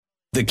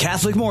The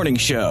Catholic Morning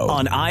Show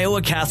on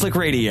Iowa Catholic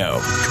Radio.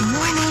 Good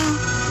morning.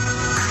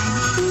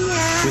 I'm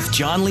here. With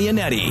John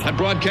Leonetti. That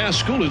broadcast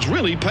school has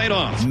really paid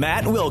off.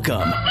 Matt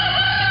Wilkham.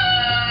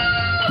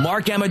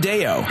 Mark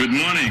Amadeo. Good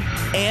morning.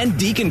 And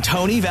Deacon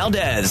Tony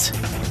Valdez.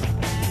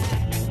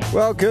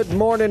 Well, good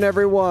morning,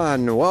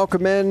 everyone.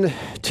 Welcome in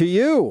to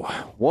you,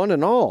 one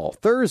and all,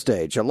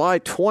 Thursday, July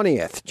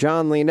 20th.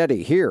 John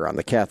Leonetti here on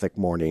the Catholic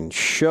Morning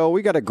Show.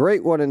 We got a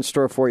great one in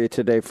store for you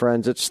today,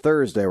 friends. It's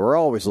Thursday. We're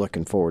always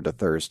looking forward to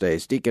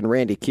Thursdays. Deacon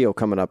Randy Keil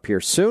coming up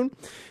here soon,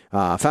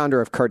 founder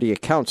of Cardia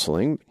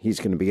Counseling. He's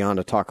going to be on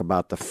to talk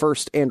about the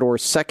first and or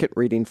second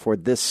reading for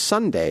this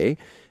Sunday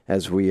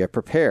as we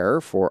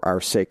prepare for our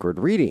sacred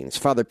readings.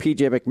 Father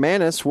P.J.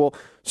 McManus will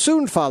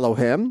soon follow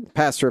him,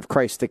 pastor of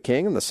Christ the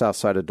King on the south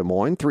side of Des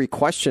Moines. 3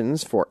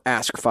 questions for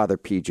Ask Father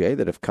P.J.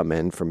 that have come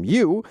in from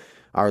you,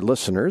 our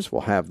listeners.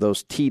 We'll have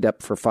those teed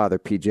up for Father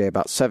P.J.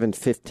 about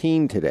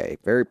 7:15 today.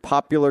 Very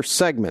popular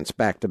segments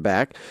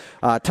back-to-back.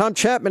 Tom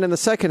Chapman in the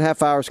second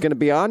half hour is going to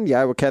be on the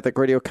Iowa Catholic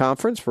Radio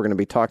Conference. We're going to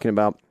be talking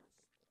about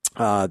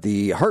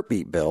the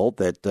heartbeat bill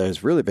that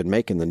has really been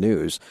making the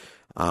news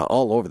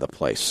all over the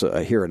place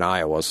here in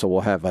Iowa. So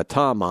we'll have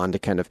Tom on to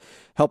kind of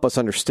help us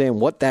understand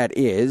what that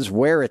is,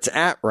 where it's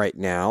at right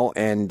now,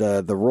 and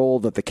the role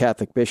that the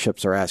Catholic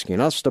bishops are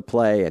asking us to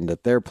play and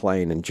that they're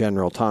playing in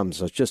general. Tom's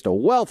just a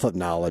wealth of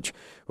knowledge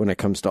when it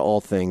comes to all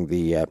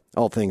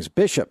things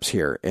bishops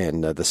here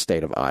in the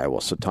state of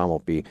Iowa. So Tom will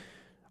be,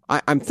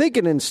 I'm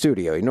thinking, in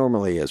studio. He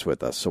normally is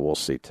with us, so we'll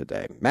see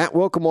today. Matt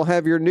Wilkham will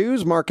have your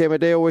news. Mark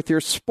Amadeo with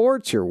your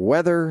sports, your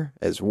weather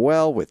as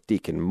well with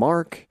Deacon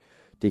Mark.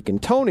 Deacon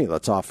Tony,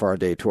 let's offer our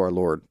day to our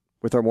Lord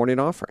with our morning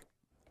offering.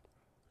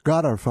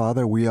 God our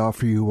Father, we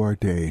offer you our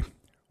day.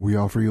 We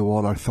offer you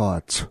all our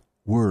thoughts,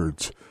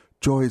 words,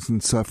 joys,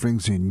 and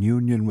sufferings in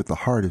union with the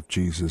heart of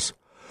Jesus.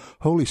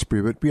 Holy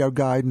Spirit, be our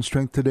guide and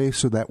strength today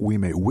so that we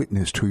may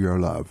witness to your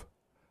love.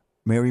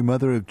 Mary,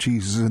 Mother of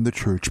Jesus and the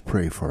Church,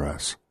 pray for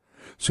us.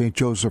 St.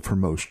 Joseph, her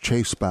most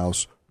chaste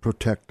spouse,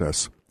 protect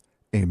us.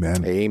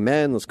 Amen.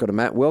 Amen. Let's go to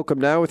Matt Wilkham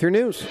now with your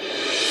news.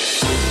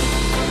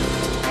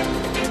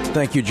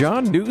 Thank you,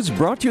 John. News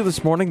brought to you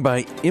this morning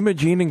by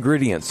Imogene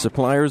Ingredients,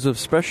 suppliers of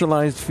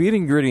specialized feed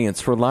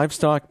ingredients for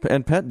livestock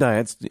and pet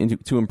diets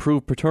to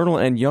improve paternal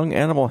and young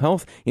animal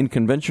health in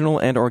conventional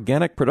and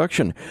organic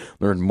production.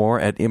 Learn more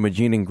at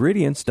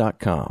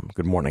ImogeneIngredients.com.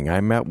 Good morning.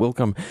 I'm Matt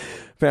Wilkham.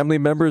 Family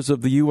members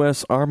of the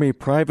U.S. Army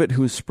private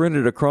who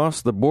sprinted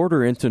across the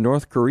border into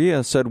North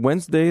Korea said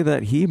Wednesday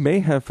that he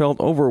may have felt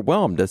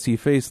overwhelmed as he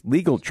faced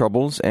legal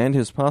troubles and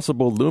his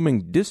possible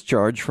looming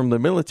discharge from the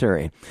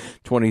military.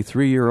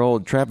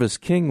 23-year-old Travis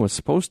King was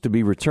supposed to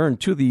be returned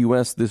to the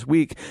U.S. this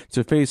week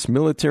to face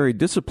military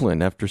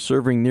discipline after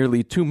serving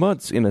nearly 2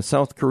 months in a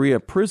South Korea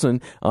prison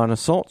on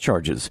assault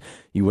charges.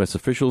 U.S.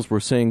 officials were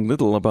saying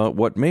little about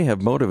what may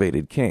have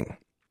motivated King.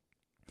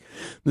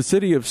 The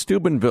city of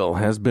Steubenville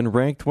has been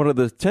ranked one of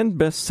the 10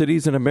 best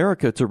cities in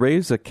America to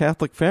raise a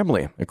Catholic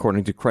family.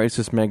 According to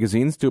Crisis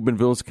magazine,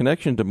 Steubenville's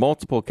connection to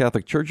multiple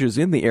Catholic churches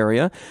in the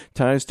area,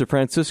 ties to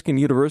Franciscan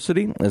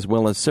University, as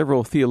well as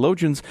several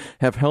theologians,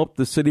 have helped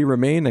the city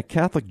remain a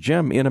Catholic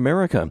gem in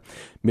America.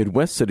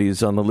 Midwest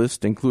cities on the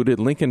list included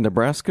Lincoln,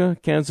 Nebraska,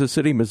 Kansas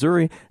City,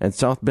 Missouri, and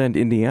South Bend,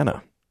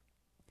 Indiana.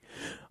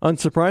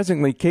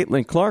 Unsurprisingly,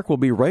 Caitlin Clark will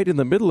be right in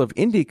the middle of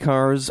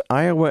IndyCar's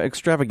Iowa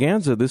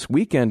Extravaganza this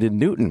weekend in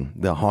Newton.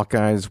 The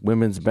Hawkeyes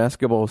women's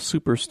basketball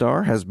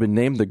superstar has been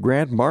named the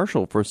Grand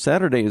Marshal for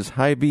Saturday's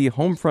Hy-Vee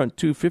Homefront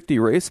 250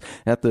 race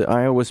at the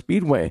Iowa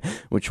Speedway,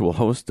 which will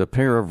host a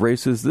pair of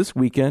races this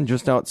weekend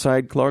just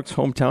outside Clark's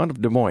hometown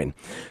of Des Moines.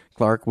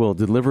 Clark will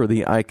deliver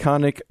the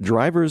iconic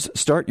Drivers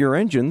Start Your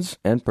Engines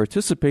and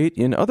participate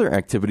in other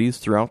activities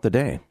throughout the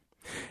day.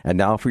 And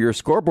now for your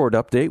scoreboard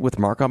update with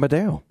Mark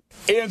Amadeo.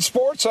 In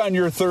sports on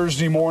your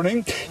Thursday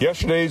morning,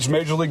 yesterday's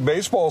Major League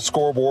Baseball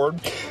scoreboard,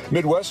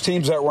 Midwest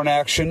teams that were in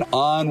action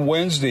on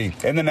Wednesday.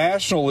 In the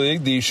National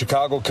League, the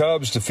Chicago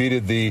Cubs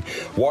defeated the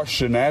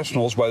Washington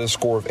Nationals by the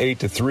score of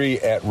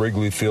 8-3 at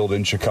Wrigley Field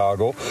in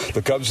Chicago.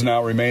 The Cubs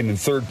now remain in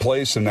third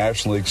place in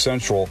National League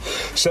Central,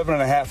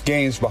 7.5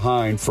 games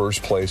behind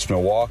first place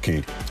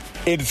Milwaukee.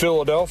 In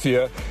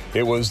Philadelphia,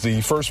 it was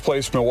the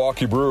first-place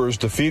Milwaukee Brewers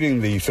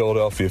defeating the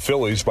Philadelphia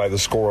Phillies by the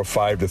score of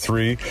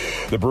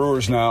 5-3. The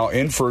Brewers now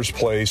in first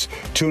place,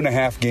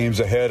 2.5 games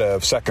ahead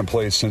of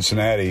second-place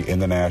Cincinnati in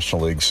the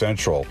National League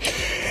Central.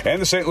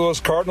 And the St. Louis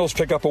Cardinals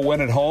pick up a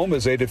win at home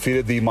as they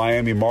defeated the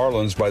Miami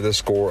Marlins by the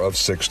score of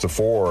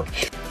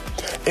 6-4.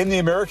 In the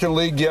American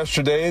League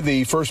yesterday,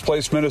 the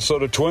first-place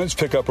Minnesota Twins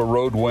pick up a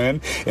road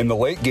win in the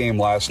late game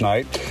last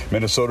night.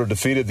 Minnesota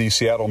defeated the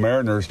Seattle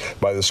Mariners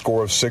by the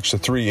score of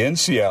 6-3 in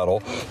Seattle.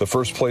 The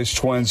first-place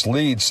Twins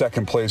lead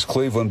second-place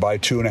Cleveland by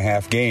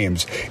 2.5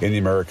 games in the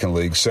American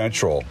League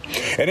Central.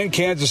 And in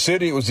Kansas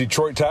City, it was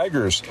Detroit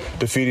Tigers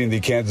defeating the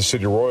Kansas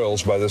City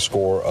Royals by the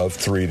score of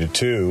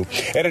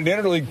 3-2. And in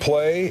interleague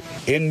play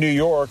in New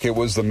York, it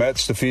was the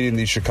Mets defeating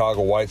the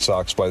Chicago White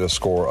Sox by the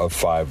score of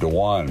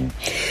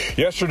 5-1.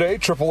 Yesterday,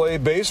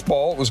 AAA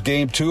baseball, it was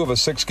Game 2 of a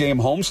 6-game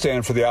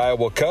homestand for the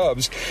Iowa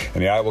Cubs,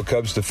 and the Iowa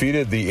Cubs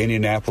defeated the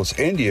Indianapolis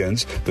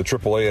Indians, the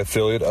AAA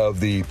affiliate of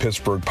the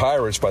Pittsburgh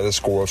Pirates, by the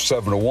score of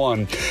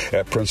 7-1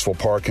 at Princeville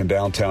Park in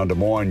downtown Des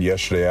Moines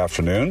yesterday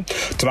afternoon.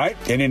 Tonight,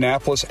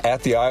 Indianapolis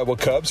at the Iowa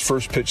Cubs,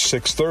 first pitch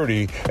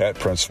 6:30 at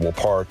Princeville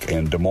Park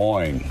in Des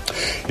Moines.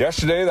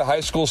 Yesterday, the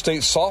high school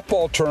state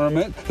softball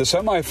tournament, the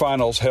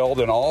semifinals held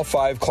in all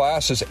 5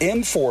 classes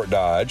in Fort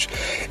Dodge.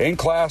 In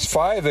Class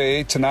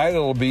 5A, tonight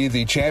it'll be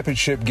the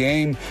championship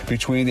game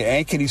between the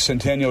Ankeny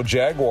Centennial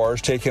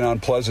Jaguars taking on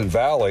Pleasant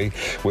Valley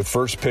with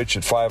first pitch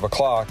at 5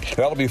 o'clock.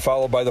 That'll be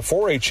followed by the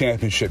 4A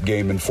championship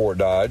game in Fort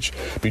Dodge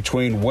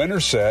between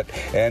Winterset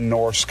and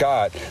North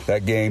Scott.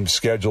 That game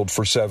scheduled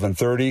for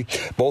 7:30.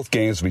 Both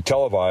games will be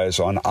televised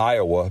on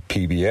Iowa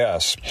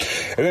PBS.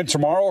 And then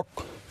tomorrow,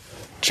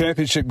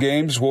 championship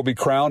games will be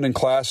crowned in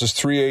classes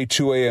 3A,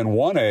 2A, and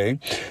 1A.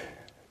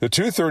 The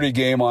 2:30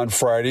 game on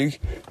Friday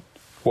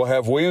will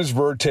have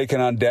Williamsburg taking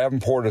on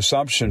Davenport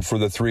Assumption for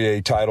the 3A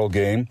title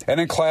game.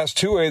 And in Class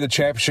 2A, the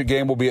championship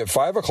game will be at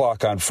 5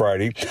 o'clock on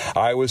Friday.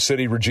 Iowa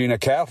City Regina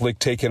Catholic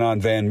taking on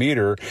Van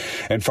Meter.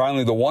 And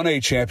finally, the 1A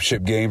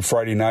championship game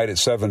Friday night at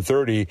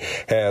 7:30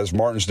 has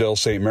Martinsdale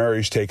St.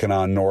 Mary's taking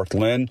on North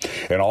Lynn.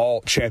 And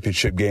all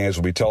championship games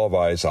will be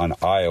televised on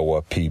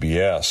Iowa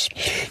PBS.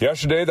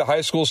 Yesterday, the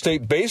high school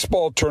state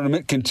baseball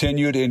tournament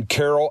continued in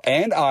Carroll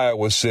and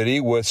Iowa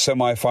City with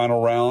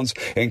semifinal rounds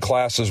in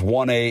classes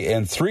 1A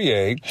and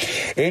 3A.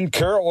 In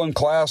Carroll in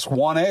Class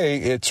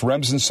 1A, it's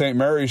Remsen St.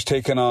 Mary's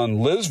taking on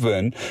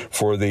Lisbon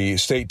for the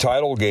state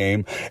title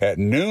game at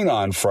noon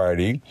on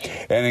Friday.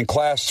 And in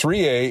Class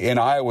 3A in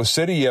Iowa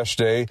City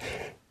yesterday,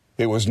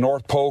 it was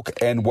North Polk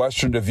and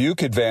Western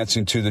Dubuque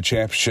advancing to the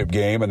championship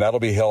game, and that'll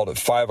be held at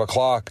 5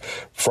 o'clock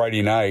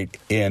Friday night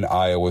in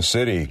Iowa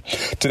City.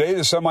 Today,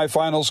 the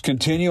semifinals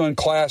continue in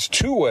Class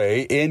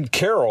 2A in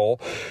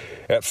Carroll.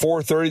 At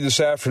 4:30 this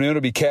afternoon,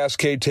 it'll be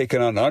Cascade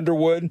taking on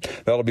Underwood.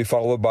 That'll be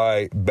followed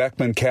by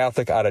Beckman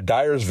Catholic out of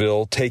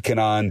Dyersville taking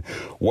on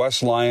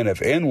West Lyon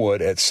of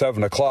Inwood at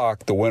 7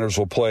 o'clock. The winners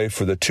will play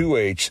for the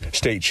 2H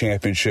state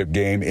championship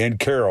game in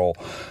Carroll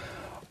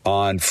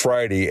on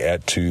Friday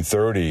at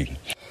 2:30.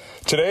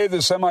 Today, the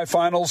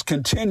semifinals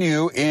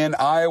continue in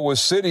Iowa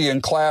City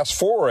in Class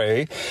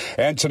 4A.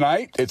 And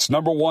tonight, it's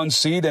number 1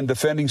 seed and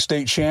defending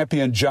state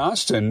champion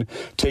Johnston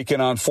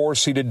taking on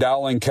 4-seeded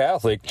Dowling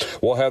Catholic.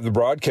 We'll have the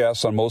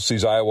broadcast on most of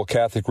these Iowa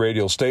Catholic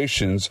radio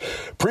stations.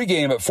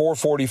 Pre-game at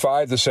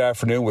 4:45 this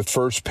afternoon with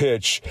first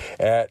pitch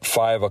at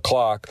 5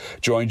 o'clock.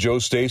 Join Joe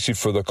Stacy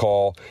for the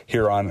call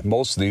here on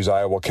most of these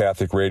Iowa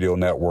Catholic radio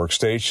network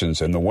stations.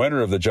 And the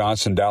winner of the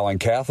Johnston-Dowling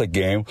Catholic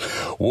game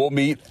will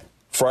meet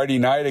Friday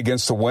night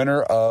against the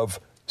winner of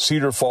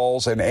Cedar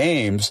Falls and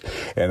Ames,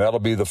 and that'll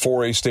be the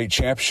 4A state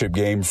championship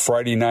game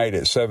Friday night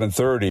at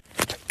 7:30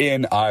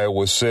 in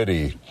Iowa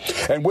City.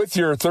 And with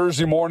your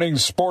Thursday morning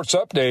sports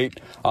update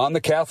on the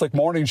Catholic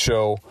Morning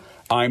Show,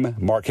 I'm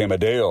Mark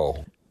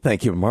Amadeo.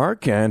 Thank you,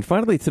 Mark. And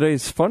finally,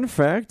 today's fun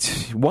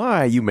fact.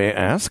 Why, you may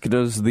ask,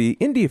 does the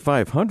Indy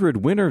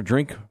 500 winner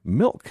drink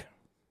milk?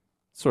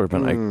 Sort of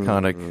an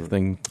iconic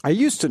thing. I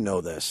used to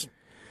know this.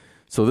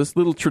 So this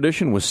little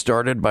tradition was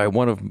started by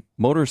one of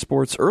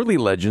motorsport's early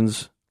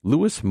legends,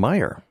 Louis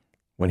Meyer.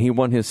 When he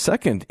won his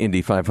second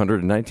Indy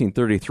 500 in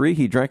 1933,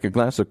 he drank a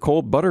glass of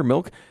cold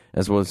buttermilk,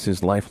 as was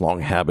his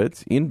lifelong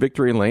habit, in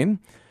Victory Lane.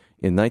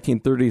 In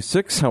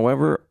 1936,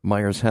 however,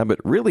 Meyer's habit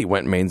really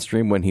went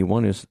mainstream when he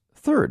won his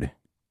third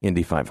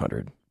Indy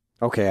 500.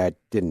 Okay, I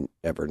didn't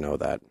ever know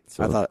that.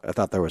 So I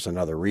thought there was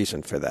another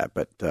reason for that,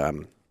 but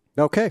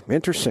okay,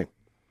 interesting.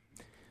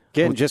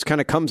 Again, just kind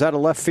of comes out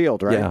of left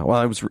field, right? Yeah. Well,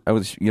 I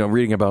was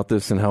reading about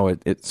this and how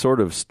it sort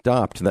of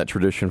stopped that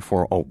tradition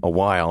for a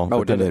while,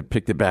 but then it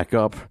picked it back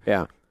up.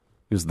 Yeah,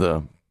 because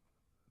the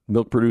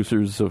Milk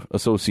Producers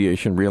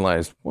Association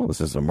realized, well,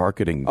 this is a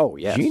marketing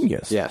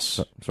genius.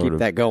 Yes, keep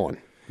that going.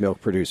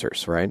 Milk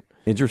producers, right?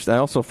 Interesting. I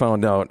also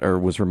found out, or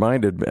was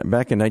reminded,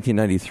 back in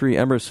 1993,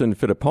 Emerson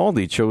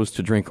Fittipaldi chose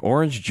to drink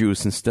orange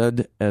juice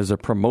instead as a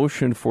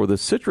promotion for the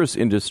citrus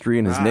industry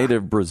in his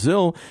native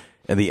Brazil.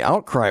 And the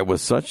outcry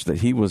was such that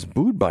he was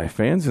booed by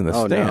fans in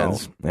the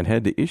stands and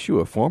had to issue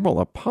a formal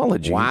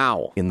apology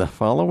in the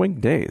following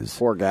days.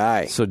 Poor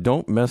guy. So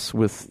don't mess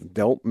with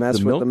the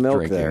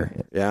milk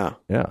there. Yeah.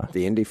 Yeah.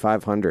 The Indy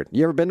 500.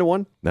 You ever been to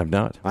one? I've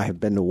not. I have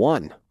been to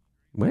one.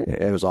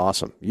 It was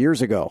awesome.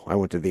 Years ago, I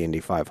went to the Indy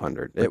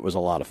 500. It was a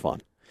lot of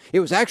fun. It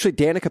was actually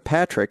Danica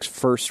Patrick's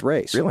first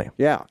race. Really?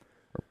 Yeah.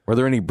 Were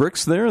there any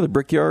bricks there, the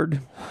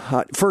Brickyard?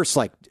 First,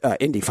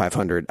 Indy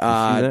 500.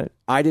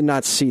 I did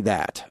not see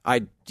that.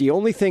 The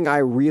only thing I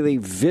really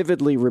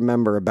vividly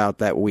remember about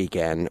that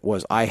weekend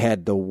was I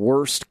had the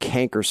worst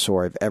canker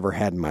sore I've ever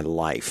had in my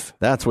life.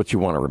 That's what you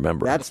want to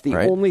remember. That's the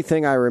only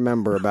thing I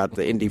remember about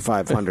the Indy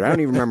 500. I don't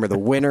even remember the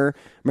winner.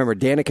 Remember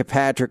Danica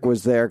Patrick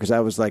was there because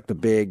that was like the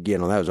big, that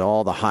was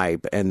all the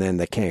hype, and then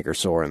the canker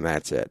sore, and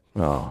that's it.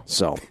 Oh.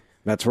 So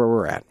that's where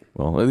we're at.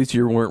 Well, at least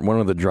you weren't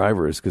one of the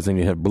drivers, because then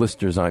you had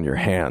blisters on your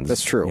hands.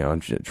 That's true.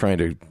 Trying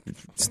to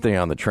stay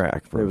on the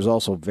track. It was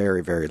also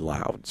very, very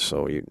loud.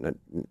 So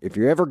if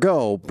you ever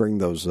go, bring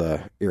those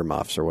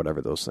earmuffs or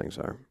whatever those things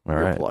are. All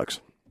right.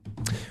 Earplugs.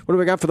 What do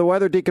we got for the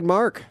weather, Deacon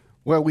Mark?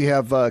 Well, we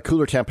have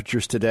cooler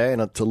temperatures today,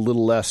 and it's a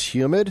little less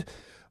humid.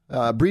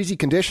 Breezy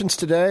conditions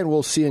today, and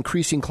we'll see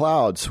increasing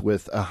clouds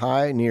with a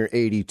high near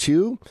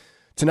 82.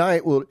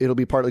 Tonight, it'll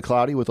be partly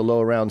cloudy with a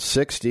low around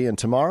 60. And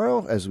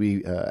tomorrow, as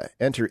we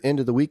enter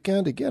into the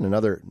weekend, again,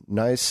 another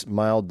nice,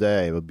 mild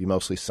day. It will be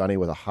mostly sunny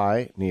with a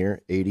high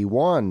near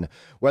 81.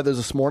 Weather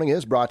this morning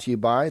is brought to you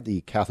by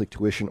the Catholic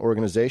Tuition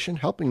Organization,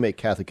 helping make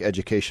Catholic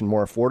education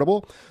more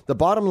affordable. The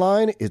bottom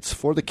line, it's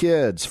for the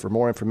kids. For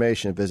more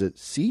information, visit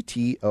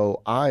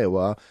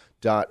ctoiowa.org.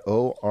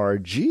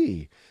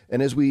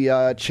 And as we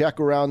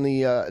check around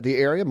the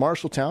area,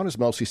 Marshalltown is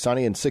mostly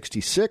sunny and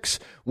 66.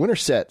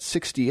 Winterset,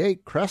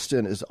 68.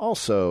 Creston is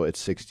also at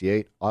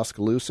 68.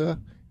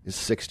 Oskaloosa is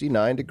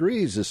 69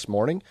 degrees this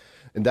morning.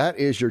 And that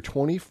is your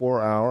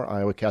 24-hour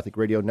Iowa Catholic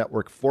Radio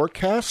Network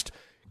forecast,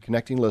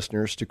 connecting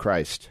listeners to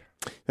Christ.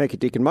 Thank you,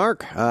 Deacon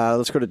Mark.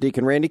 Let's go to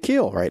Deacon Randy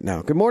Keil right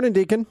now. Good morning,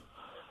 Deacon.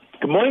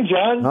 Good morning,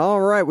 John.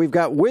 All right, we've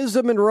got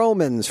Wisdom in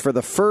Romans for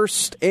the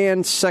first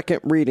and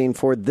second reading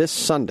for this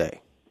Sunday.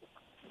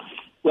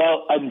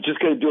 Well, I'm just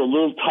going to do a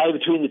little tie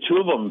between the two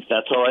of them, if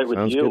that's all right with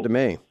you. Sounds good to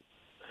me.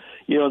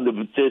 You know,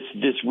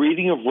 this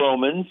reading of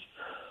Romans,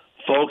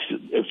 folks,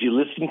 if you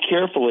listen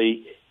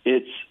carefully,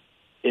 it's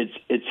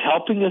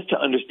helping us to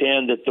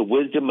understand that the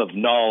wisdom of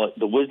knowledge,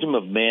 the wisdom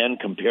of man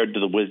compared to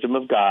the wisdom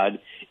of God,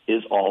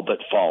 is all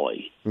but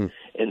folly.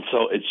 And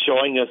so it's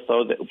showing us,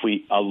 though, that if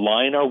we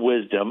align our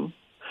wisdom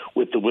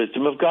with the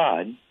wisdom of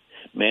God,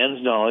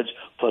 man's knowledge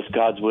plus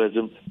God's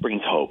wisdom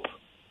brings hope.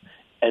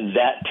 And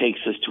that takes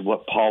us to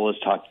what Paul is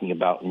talking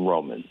about in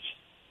Romans.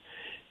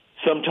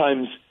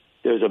 Sometimes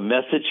there's a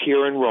message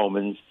here in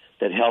Romans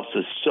that helps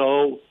us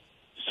so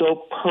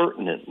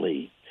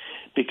pertinently,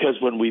 because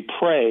when we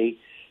pray,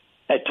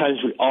 at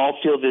times we all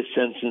feel this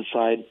sense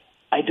inside,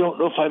 I don't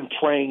know if I'm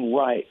praying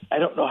right. I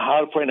don't know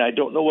how to pray, and I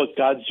don't know what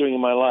God's doing in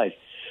my life.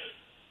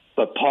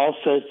 But Paul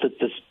says that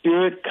the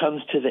Spirit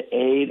comes to the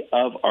aid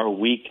of our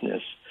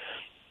weakness.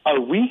 Our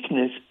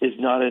weakness is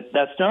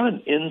that's not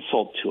an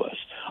insult to us.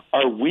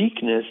 Our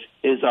weakness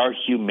is our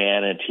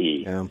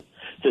humanity. Yeah.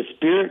 The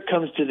Spirit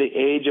comes to the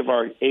aid of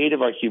our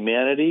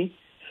humanity,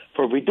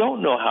 for we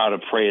don't know how to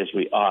pray as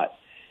we ought.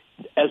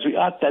 As we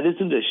ought, that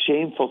isn't a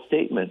shameful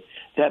statement.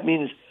 That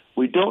means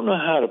we don't know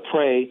how to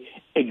pray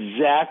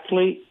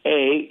exactly,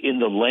 A, in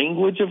the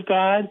language of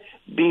God,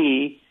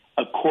 B,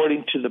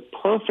 according to the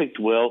perfect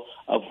will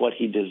of what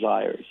he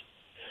desires.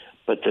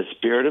 But the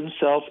Spirit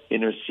himself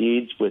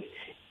intercedes with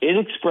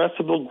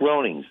inexpressible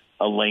groanings,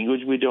 a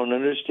language we don't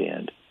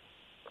understand.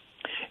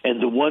 And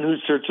the one who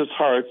searches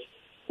hearts,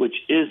 which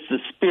is the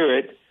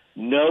Spirit,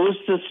 knows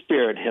the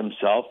Spirit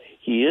himself.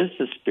 He is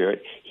the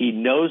Spirit. He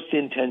knows the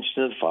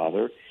intention of the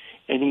Father,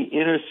 and he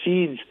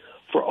intercedes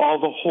for all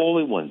the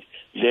holy ones.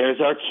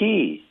 There's our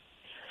key.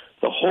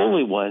 The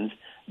holy ones,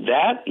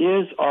 that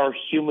is our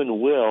human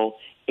will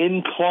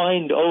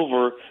inclined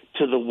over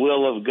to the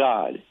will of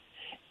God.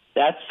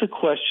 That's the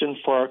question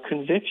for our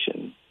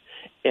conviction.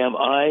 Am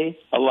I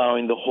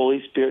allowing the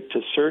Holy Spirit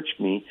to search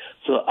me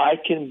so that I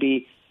can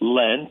be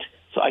lent,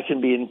 so I can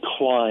be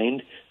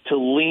inclined to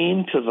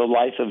lean to the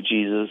life of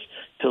Jesus,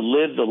 to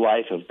live the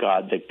life of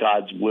God that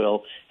God's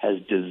will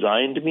has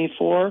designed me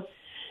for?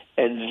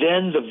 And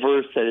then the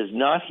verse that is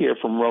not here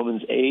from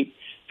Romans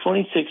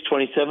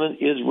 8:26-27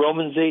 is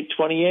Romans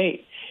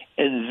 8:28.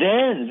 And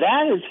then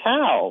that is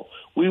how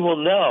we will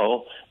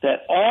know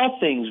that all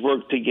things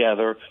work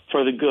together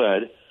for the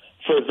good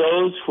for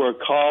those who are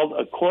called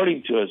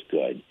according to his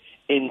good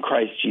in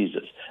Christ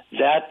Jesus.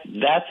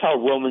 That's how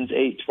Romans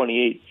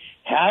 8:28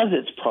 has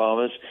its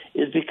promise,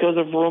 is because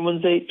of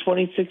Romans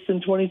 8:26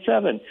 and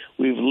 27.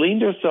 We've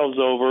leaned ourselves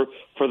over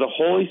for the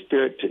Holy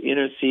Spirit to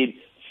intercede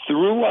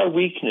through our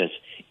weakness.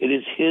 It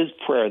is his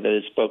prayer that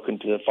is spoken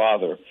to the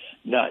Father,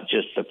 not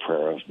just the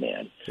prayer of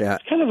man. Yeah.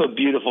 It's kind of a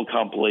beautiful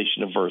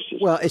compilation of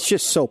verses. Well, it's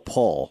just so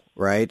Paul,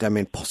 right? I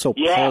mean, so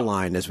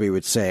Pauline, as we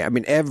would say. I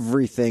mean,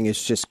 everything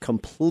is just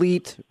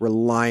complete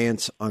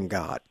reliance on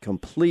God,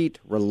 complete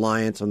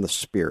reliance on the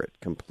Spirit,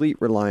 complete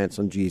reliance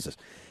on Jesus.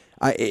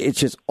 It's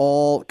just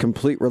all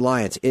complete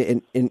reliance.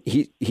 And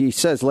he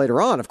says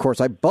later on, of course,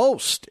 I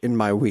boast in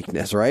my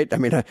weakness, right? I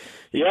mean, kind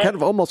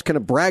of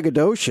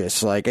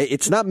braggadocious, like,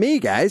 it's not me,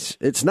 guys.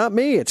 It's not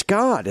me. It's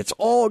God. It's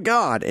all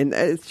God. And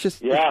it's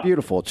just it's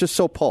beautiful. It's just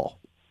so Paul.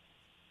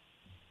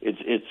 It's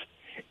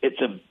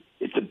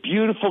a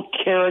beautiful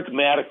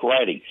charismatic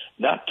writing.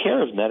 Not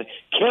charismatic,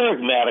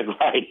 charismatic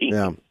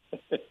writing.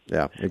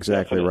 Yeah,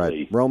 exactly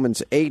right.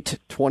 Romans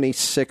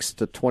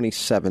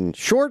 8:26-27.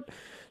 Short.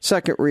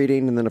 Second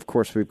reading, and then, of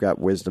course, we've got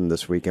wisdom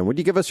this weekend. Would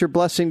you give us your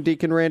blessing,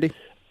 Deacon Randy?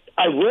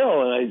 I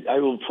will, and I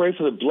will pray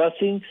for the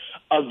blessing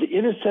of the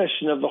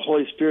intercession of the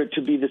Holy Spirit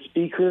to be the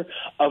speaker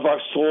of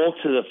our soul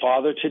to the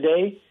Father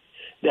today,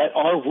 that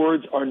our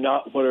words are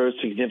not what are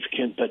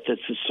significant, but that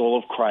the soul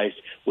of Christ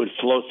would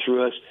flow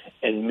through us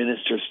and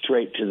minister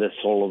straight to the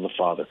soul of the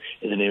Father.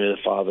 In the name of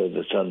the Father,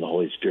 the Son, and the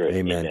Holy Spirit.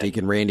 Amen.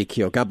 Deacon Randy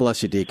Keil. God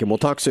bless you, Deacon. We'll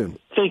talk soon.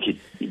 Thank you.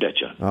 You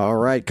betcha. All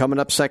right. Coming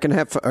up second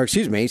half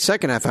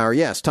hour.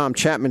 Yes, Tom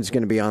Chapman is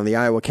going to be on the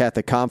Iowa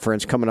Catholic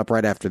Conference. Coming up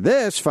right after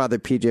this, Father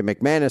PJ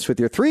McManus with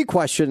your 3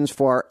 questions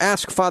for our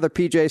Ask Father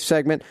PJ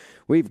segment.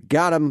 We've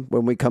got them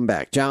when we come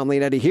back. John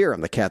Leonetti here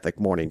on the Catholic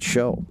Morning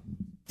Show.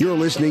 You're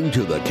listening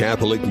to the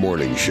Catholic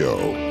Morning Show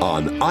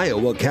on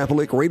Iowa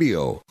Catholic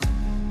Radio.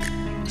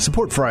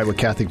 Support for Iowa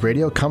Catholic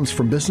Radio comes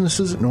from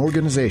businesses and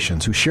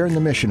organizations who share in the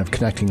mission of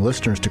connecting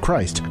listeners to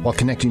Christ while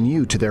connecting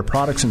you to their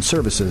products and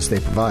services they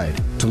provide.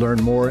 To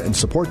learn more and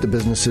support the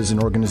businesses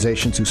and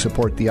organizations who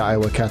support the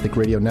Iowa Catholic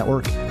Radio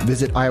Network,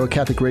 visit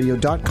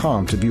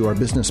iowacatholicradio.com to view our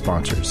business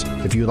sponsors.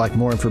 If you'd like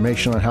more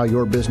information on how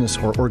your business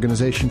or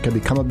organization can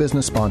become a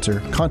business sponsor,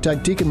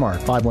 contact Deacon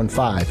Mark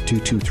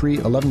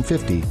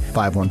 515-223-1150,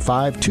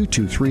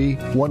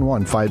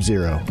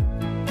 515-223-1150.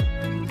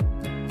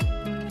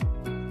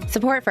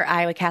 Support for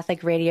Iowa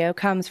Catholic Radio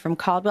comes from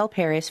Caldwell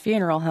Parish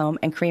Funeral Home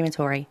and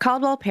Crematory.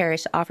 Caldwell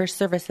Parish offers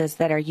services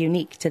that are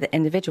unique to the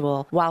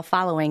individual while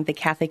following the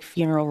Catholic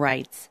funeral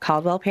rites.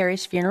 Caldwell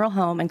Parish Funeral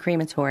Home and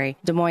Crematory,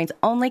 Des Moines'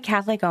 only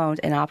Catholic-owned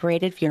and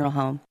operated funeral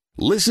home.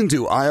 Listen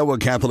to Iowa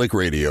Catholic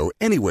Radio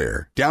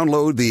anywhere.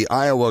 Download the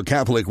Iowa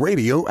Catholic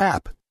Radio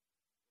app.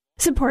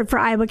 Support for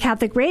Iowa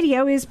Catholic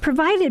Radio is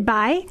provided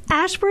by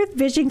Ashworth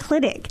Vision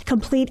Clinic.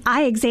 Complete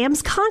eye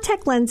exams,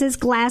 contact lenses,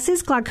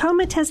 glasses,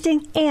 glaucoma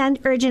testing, and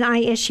urgent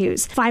eye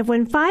issues.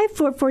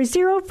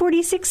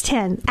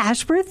 515-440-4610.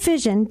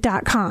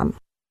 AshworthVision.com.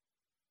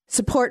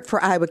 Support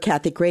for Iowa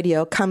Catholic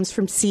Radio comes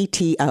from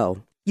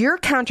CTO. Your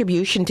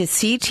contribution to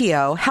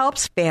CTO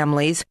helps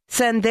families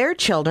send their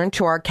children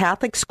to our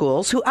Catholic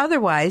schools who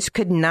otherwise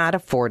could not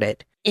afford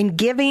it. In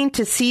giving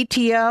to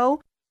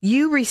CTO,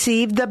 you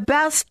receive the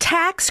best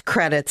tax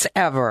credits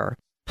ever.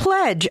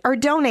 Pledge or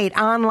donate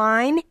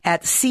online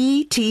at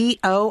ctoiowa.org.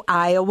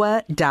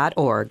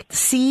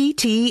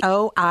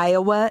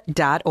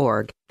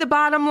 ctoiowa.org. The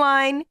bottom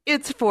line,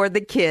 it's for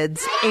the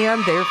kids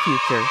and their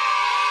future.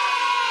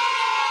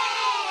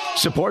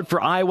 Support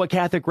for Iowa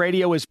Catholic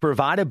Radio is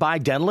provided by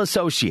Dental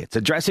Associates,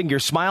 addressing your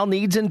smile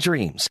needs and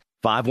dreams.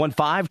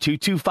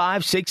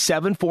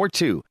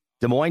 515-225-6742.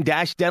 Des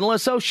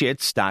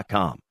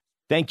Moines-DentalAssociates.com.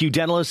 Thank you,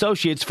 Dental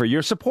Associates, for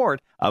your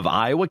support of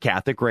Iowa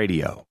Catholic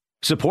Radio.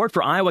 Support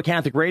for Iowa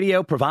Catholic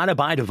Radio provided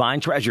by Divine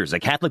Treasures, a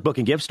Catholic book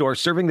and gift store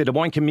serving the Des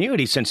Moines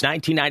community since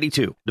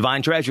 1992.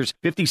 Divine Treasures,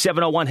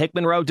 5701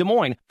 Hickman Road, Des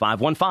Moines,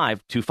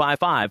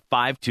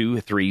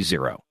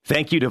 515-255-5230.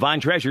 Thank you, Divine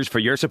Treasures, for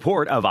your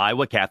support of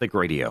Iowa Catholic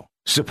Radio.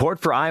 Support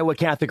for Iowa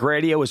Catholic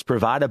Radio is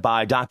provided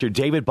by Dr.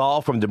 David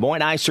Ball from Des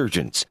Moines Eye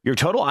Surgeons, your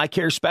total eye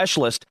care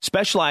specialist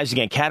specializing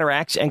in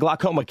cataracts and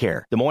glaucoma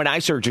care. Des Moines Eye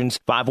Surgeons,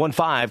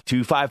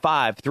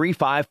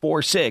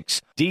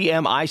 515-255-3546,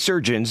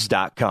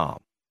 dmisurgeons.com.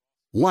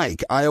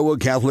 Like Iowa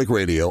Catholic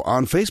Radio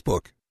on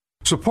Facebook.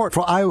 Support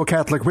for Iowa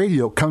Catholic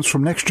Radio comes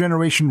from Next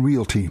Generation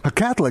Realty, a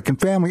Catholic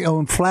and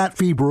family-owned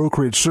flat-fee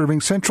brokerage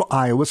serving Central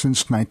Iowa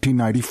since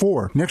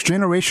 1994. Next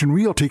Generation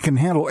Realty can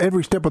handle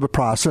every step of the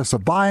process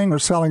of buying or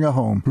selling a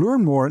home.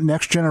 Learn more at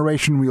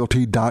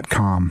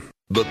nextgenerationrealty.com.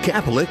 The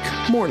Catholic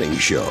Morning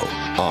Show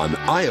on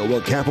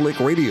Iowa Catholic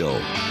Radio.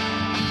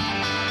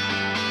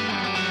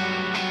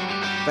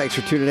 Thanks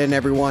for tuning in,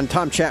 everyone.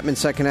 Tom Chapman,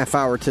 second half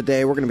hour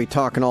today. We're going to be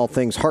talking all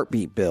things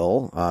heartbeat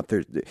bill.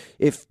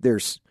 If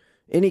there's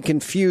any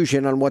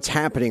confusion on what's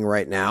happening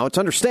right now, it's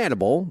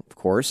understandable, of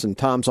course, and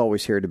Tom's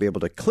always here to be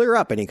able to clear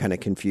up any kind of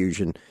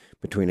confusion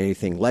between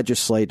anything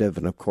legislative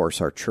and, of course,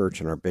 our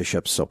church and our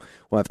bishops. So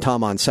we'll have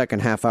Tom on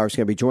second half hour. He's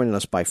going to be joining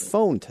us by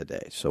phone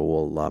today, so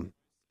we'll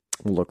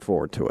look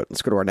forward to it.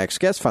 Let's go to our next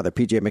guest, Father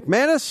PJ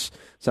McManus,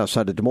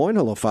 Southside of Des Moines.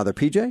 Hello, Father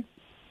PJ.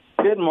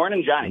 Good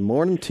morning, Johnny. Good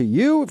morning to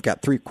you. We've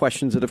got 3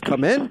 questions that have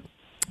come in.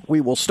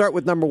 We will start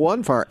with number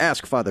 1 for our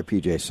Ask Father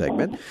PJ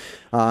segment.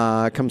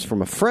 Comes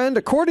from a friend.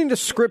 According to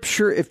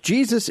Scripture, if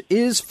Jesus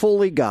is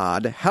fully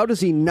God, how does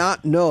he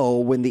not know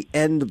when the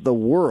end of the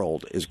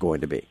world is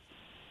going to be?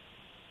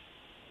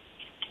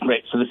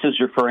 Right. So this is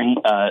referring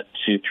to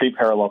 3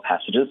 parallel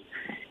passages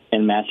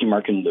in Matthew,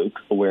 Mark, and Luke,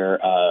 where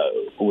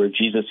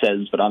Jesus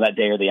says, "But on that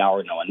day or the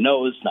hour no one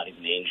knows, not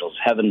even the angels of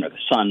heaven nor the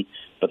Son,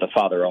 but the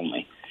Father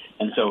only."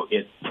 And so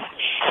it's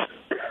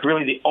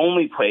really the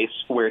only place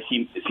where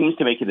he seems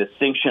to make a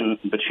distinction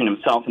between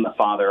himself and the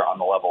Father on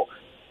the level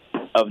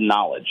of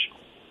knowledge.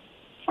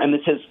 And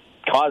this has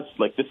caused,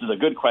 this is a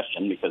good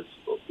question because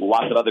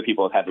lots of other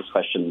people have had this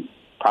question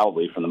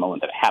probably from the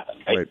moment that it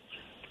happened. Right?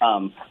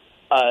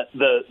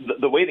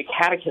 The way the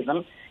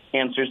Catechism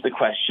answers the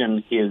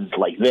question is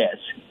like this.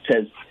 It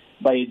says,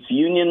 by its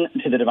union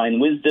to the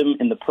divine wisdom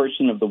in the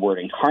person of the Word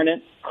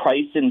incarnate,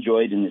 Christ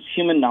enjoyed in his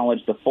human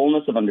knowledge the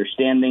fullness of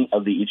understanding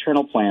of the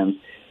eternal plans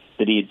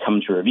that he had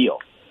come to reveal.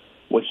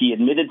 What he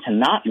admitted to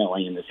not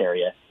knowing in this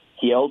area,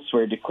 he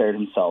elsewhere declared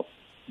himself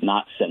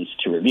not sent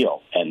to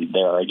reveal. And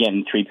there are,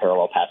 again, 3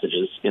 parallel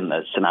passages in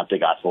the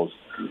Synoptic Gospels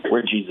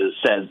where Jesus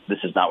says, this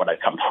is not what I've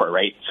come for,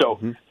 right? So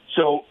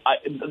so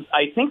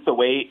I think the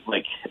way,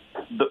 like,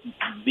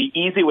 the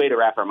easy way to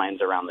wrap our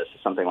minds around this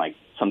is something like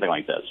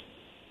this.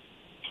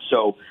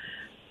 So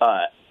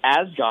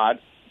as God,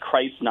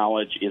 Christ's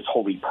knowledge is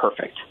wholly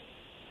perfect.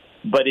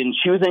 But in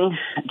choosing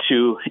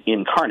to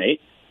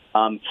incarnate,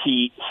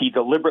 he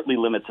deliberately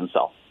limits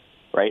himself,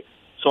 right?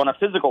 So on a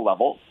physical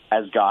level,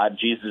 as God,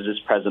 Jesus is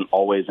present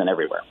always and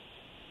everywhere.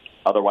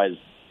 Otherwise,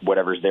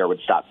 whatever's there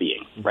would stop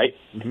being, right?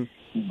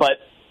 But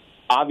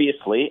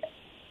obviously,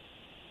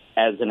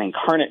 as an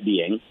incarnate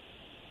being,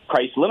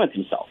 Christ limits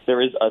himself.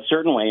 There is a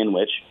certain way in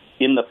which,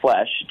 in the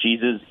flesh,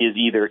 Jesus is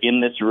either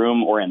in this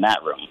room or in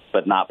that room,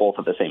 but not both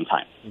at the same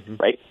time,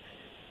 right?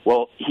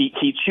 Well,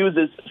 he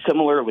chooses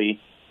similarly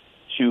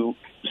to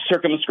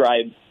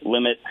circumscribe,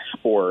 limit,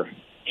 or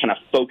kind of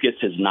focus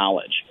his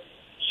knowledge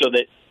so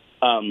that,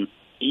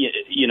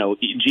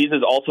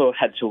 Jesus also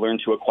had to learn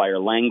to acquire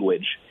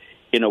language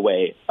in a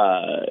way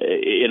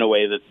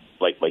that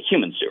like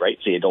humans do, right?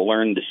 So he had to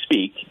learn to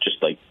speak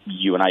just like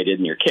you and I did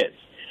and your kids.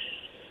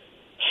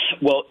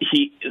 Well,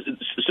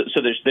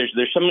 so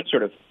there's some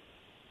sort of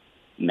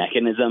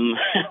mechanism,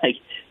 like,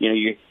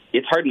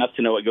 it's hard enough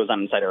to know what goes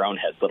on inside our own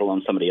heads, let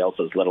alone somebody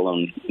else's, let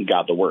alone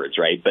God the words,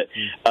 right? But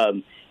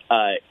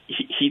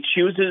he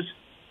chooses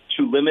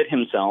to limit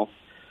himself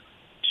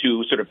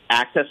to sort of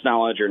access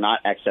knowledge or not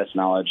access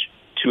knowledge,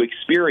 to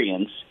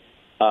experience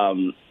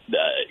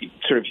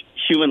sort of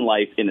human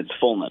life in its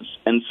fullness.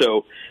 And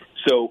so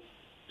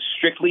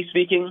strictly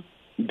speaking,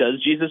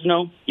 does Jesus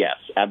know? Yes,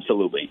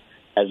 absolutely.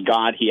 As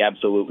God, he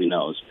absolutely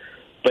knows.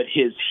 But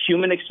his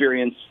human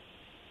experience,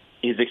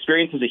 his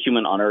experience as a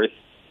human on earth,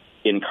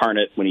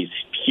 incarnate when he's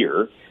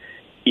here,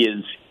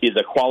 is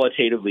a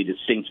qualitatively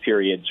distinct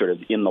period sort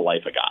of in the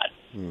life of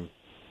God.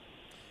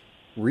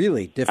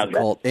 Really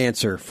difficult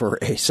answer for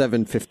a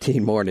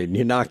 7:15 morning.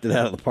 You knocked it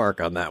out of the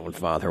park on that one,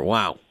 Father.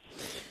 Wow.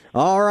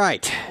 All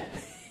right.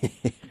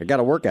 I got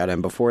a workout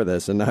in before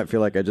this, and now I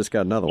feel like I just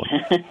got another one.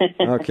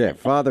 Okay,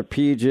 Father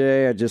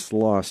PJ, I just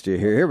lost you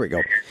here. Here we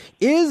go.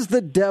 Is the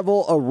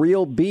devil a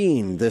real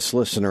being, this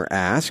listener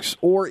asks,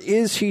 or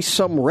is he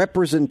some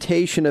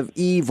representation of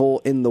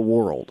evil in the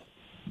world?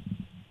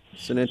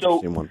 It's an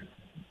interesting one.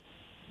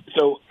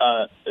 So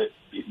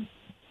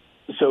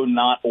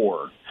not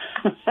or.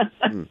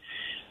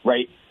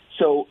 Right?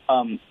 So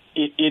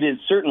it is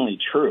certainly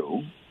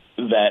true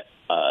that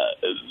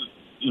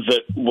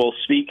we'll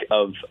speak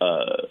of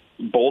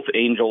both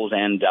angels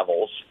and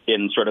devils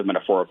in sort of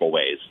metaphorical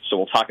ways. So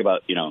we'll talk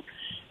about,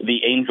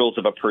 the angels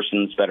of a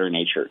person's better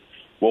nature.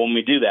 Well, when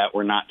we do that,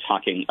 we're not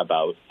talking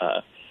about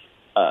a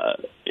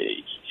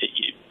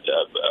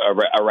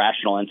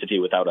rational entity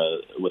without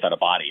a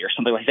body or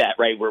something like that,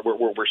 right?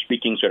 We're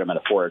speaking sort of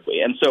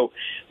metaphorically. And so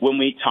when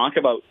we talk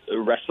about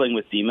wrestling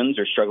with demons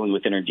or struggling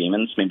with inner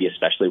demons, maybe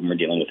especially when we're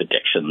dealing with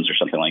addictions or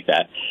something like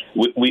that,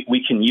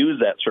 we can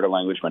use that sort of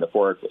language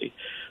metaphorically.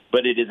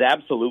 But it is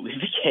absolutely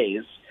the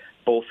case,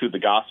 both through the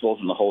Gospels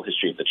and the whole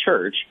history of the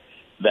Church,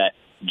 that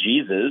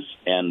Jesus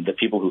and the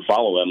people who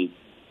follow him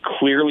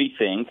clearly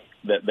think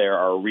that there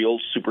are real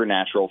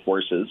supernatural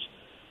forces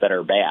that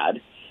are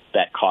bad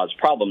that cause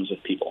problems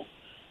with people.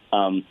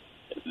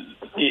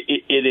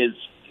 It is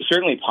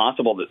certainly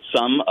possible that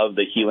some of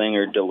the healing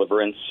or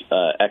deliverance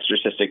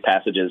exorcistic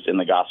passages in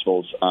the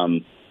Gospels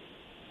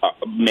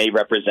may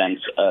represent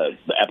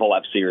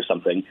epilepsy or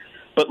something.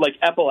 But like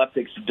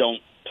epileptics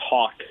don't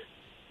talk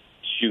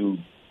to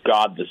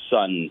God the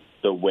Son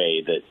the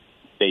way that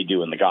they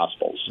do in the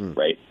Gospels,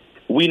 right?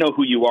 We know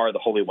who you are, the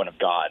Holy One of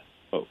God.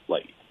 Oh,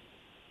 like,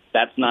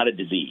 that's not a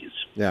disease.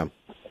 Yeah.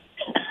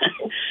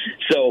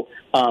 So,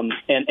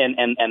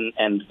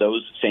 and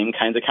those same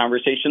kinds of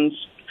conversations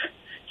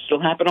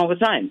still happen all the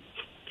time.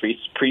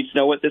 Priests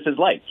know what this is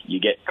like. You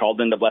get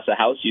called in to bless a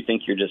house. You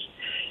think you're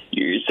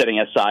setting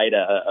aside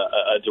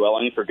a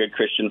dwelling for good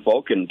Christian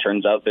folk, and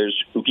turns out there's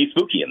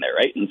spooky in there,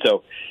 right? And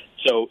so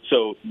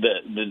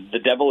the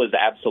devil is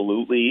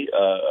absolutely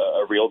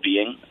a real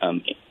being.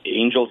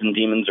 Angels and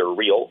demons are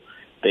real.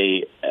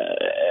 They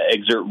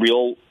exert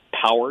real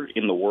power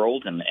in the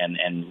world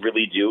and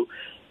really do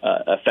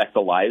affect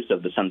the lives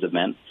of the sons of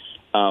men.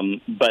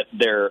 But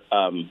they're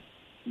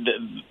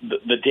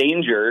the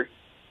danger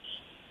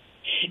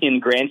in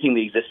granting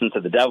the existence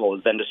of the devil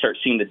is then to start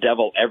seeing the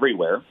devil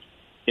everywhere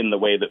in the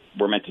way that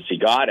we're meant to see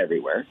God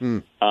everywhere,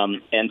 and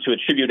to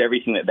attribute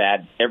everything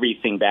bad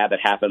that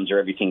happens or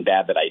everything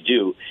bad that I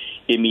do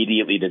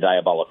immediately to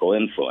diabolical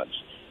influence.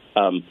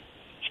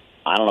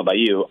 I don't know about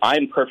you.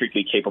 I'm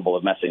perfectly capable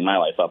of messing my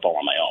life up all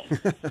on my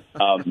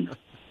own.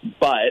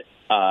 But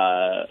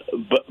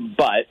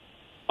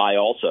I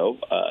also,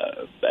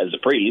 as a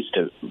priest,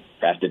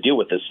 have to deal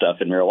with this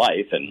stuff in real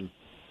life, and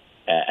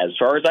as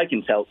far as I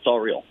can tell, it's all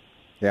real.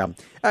 Yeah.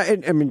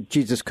 I mean,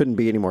 Jesus couldn't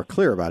be any more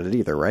clear about it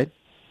either, right?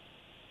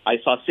 I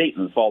saw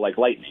Satan fall like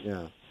lightning.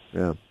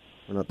 Yeah.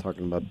 We're not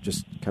talking about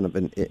just kind of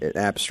an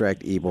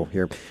abstract evil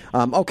here.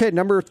 Okay,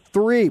 number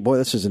 3. Boy,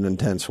 this is an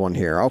intense one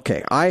here.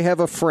 Okay, I have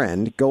a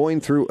friend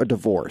going through a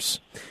divorce,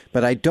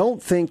 but I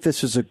don't think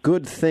this is a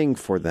good thing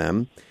for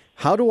them.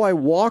 How do I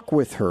walk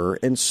with her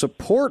and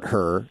support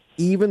her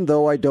even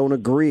though I don't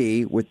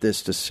agree with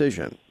this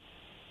decision?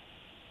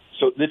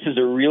 So this is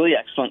a really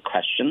excellent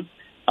question,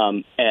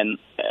 and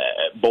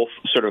both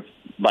sort of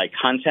by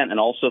content and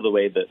also the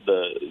way that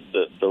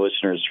the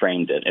listeners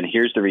framed it. And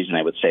here's the reason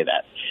I would say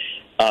that.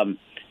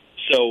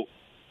 So,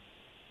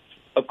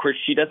 of course,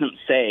 she doesn't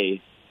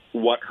say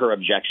what her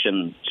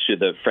objection to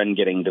the friend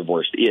getting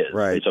divorced is.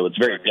 Right. And so it's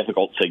very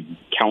difficult to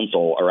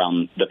counsel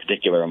around the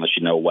particular unless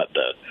you know what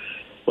the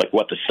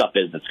stuff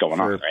is that's going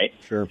on, right?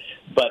 Sure.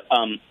 But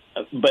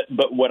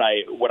what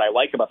I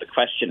like about the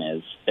question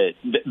is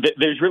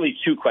there's really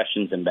 2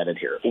 questions embedded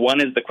here.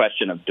 One is the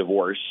question of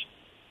divorce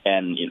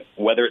and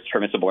whether it's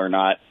permissible or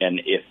not,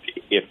 and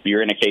if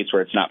you're in a case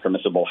where it's not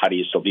permissible, how do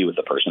you still be with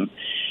the person?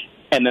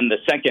 And then the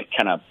second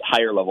kind of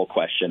higher level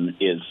question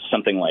is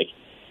something like,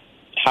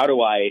 how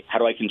do I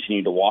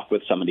continue to walk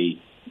with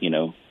somebody,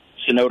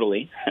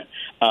 synodally,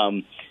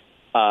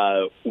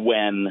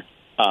 when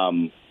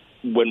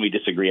we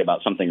disagree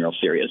about something real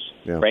serious,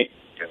 right?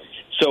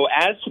 So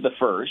as to the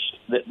first,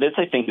 this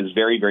I think is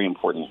very, very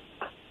important.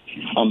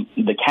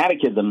 The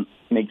Catechism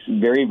makes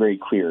very, very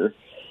clear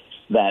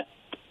that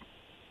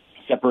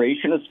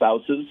separation of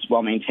spouses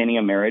while maintaining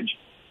a marriage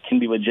can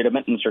be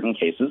legitimate in certain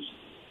cases,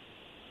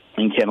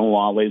 and canon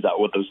law lays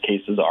out what those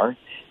cases are.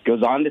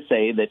 Goes on to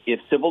say that if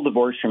civil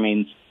divorce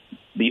remains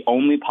the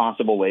only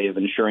possible way of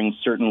ensuring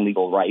certain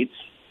legal rights,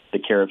 the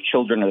care of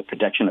children or the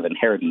protection of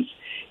inheritance,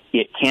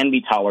 it can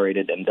be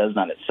tolerated and does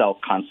not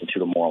itself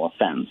constitute a moral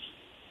offense.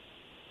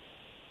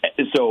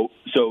 So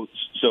the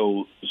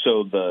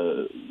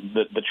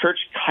church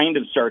kind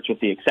of starts with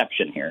the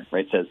exception here,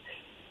 right? It says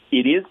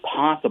it is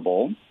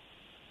possible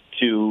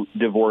to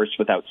divorce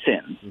without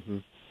sin. Mm-hmm.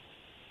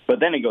 But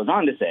then it goes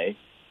on to say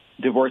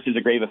divorce is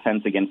a grave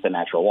offense against the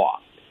natural law.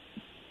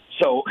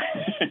 So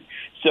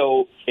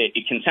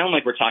it can sound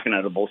like we're talking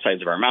out of both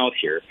sides of our mouth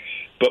here,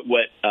 but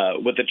what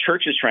the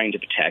church is trying to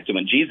protect, and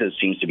what Jesus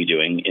seems to be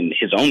doing in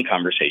his own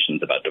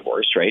conversations about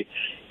divorce, right,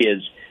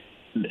 is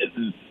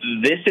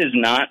this is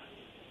not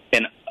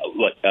an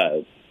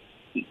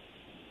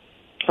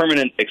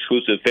permanent,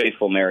 exclusive,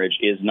 faithful marriage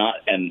is not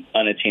an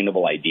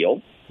unattainable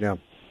ideal. Yeah,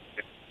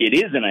 it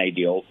is an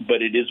ideal,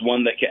 but it is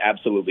one that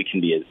absolutely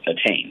can be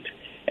attained.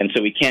 And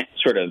so we can't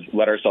sort of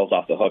let ourselves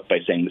off the hook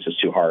by saying this is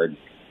too hard.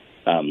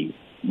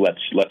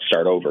 Let's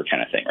start over,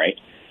 kind of thing, right?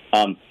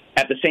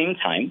 At the same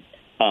time,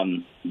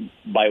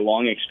 by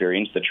long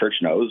experience, the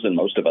church knows, and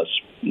most of us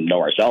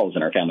know ourselves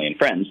and our family and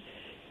friends,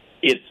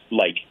 it's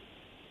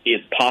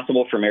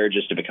possible for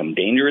marriages to become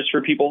dangerous for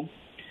people.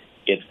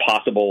 It's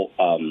possible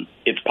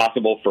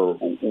for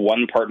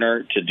one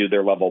partner to do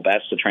their level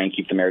best to try and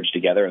keep the marriage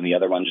together, and the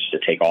other one just to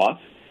take off.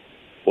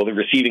 Well, the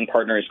receiving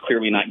partner is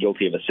clearly not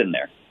guilty of a sin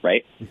there,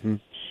 right? Mm-hmm.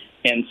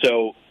 And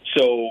so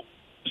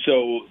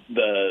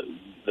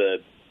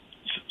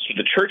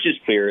the church is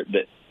clear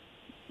that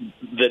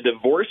the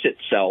divorce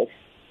itself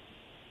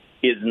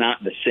is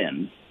not the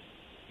sin,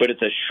 but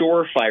it's a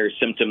surefire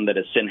symptom that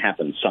a sin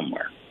happened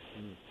somewhere.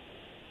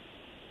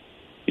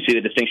 You see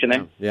the distinction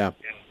there? Yeah.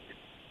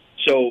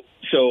 So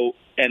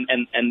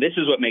and this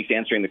is what makes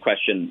answering the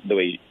question the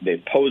way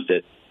they've posed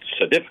it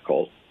so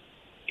difficult.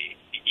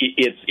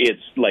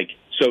 It's like,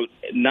 so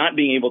not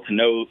being able to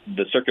know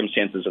the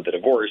circumstances of the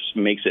divorce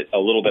makes it a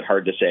little bit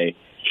hard to say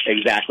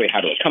exactly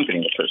how to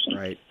accompany the person.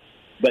 Right.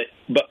 But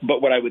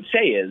what I would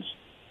say is,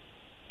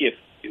 if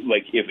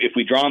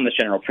we draw on this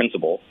general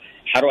principle,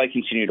 how do I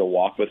continue to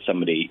walk with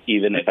somebody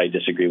even if I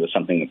disagree with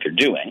something that they're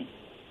doing?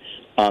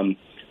 I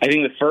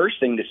think the first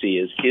thing to see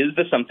is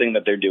this something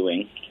that they're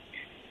doing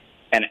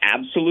an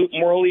absolute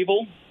moral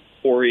evil,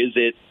 or is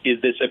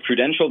this a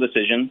prudential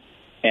decision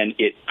and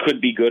it could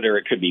be good or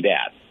it could be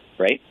bad,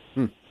 right?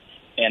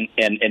 And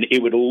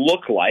it would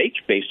look like,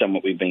 based on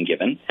what we've been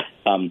given,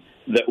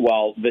 that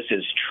while this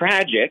is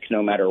tragic,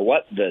 no matter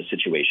what the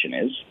situation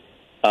is,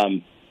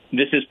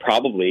 this is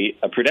probably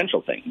a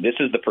prudential thing. This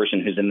is the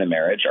person who's in the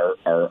marriage.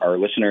 Our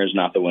listener is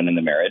not the one in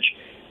the marriage.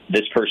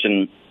 This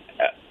person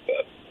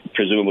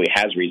presumably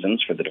has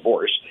reasons for the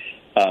divorce,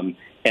 and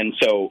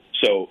so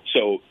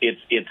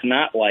it's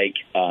not like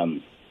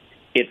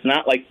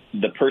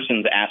the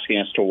person's asking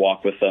us to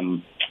walk with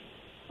them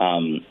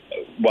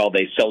while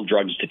they sell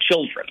drugs to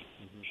children,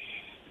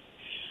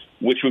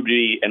 which would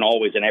be an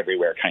always and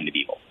everywhere kind of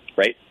evil,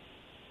 right?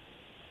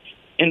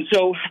 And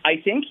so I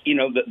think,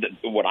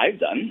 what I've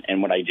done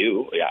and what I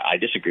do, I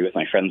disagree with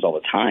my friends all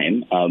the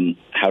time.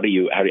 How do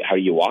you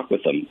walk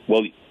with them?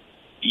 Well,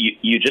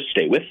 you just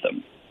stay with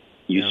them.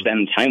 You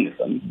spend time with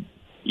them.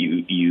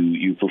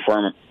 You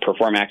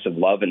perform acts of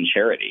love and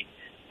charity.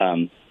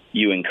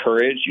 You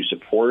encourage, you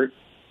support,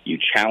 you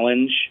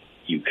challenge,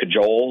 you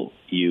cajole,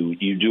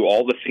 you do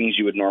all the things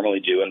you would normally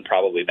do and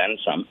probably then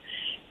some.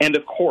 And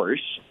of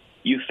course,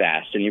 you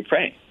fast and you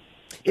pray.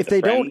 If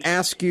they don't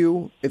ask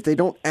you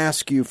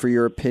for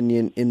your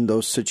opinion in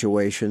those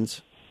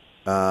situations,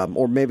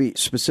 or maybe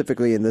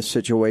specifically in this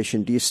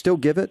situation, do you still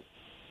give it?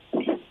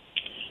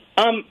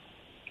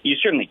 You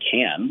certainly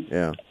can.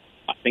 Yeah.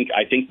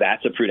 I think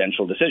that's a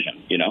prudential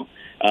decision,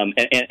 and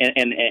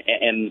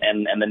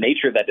the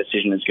nature of that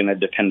decision is going to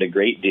depend a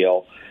great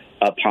deal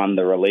upon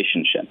the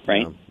relationship,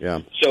 right?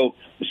 Yeah. So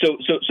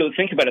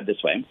think about it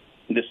this way.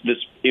 It's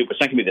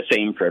not going to be the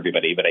same for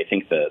everybody, but I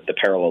think the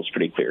parallel is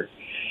pretty clear.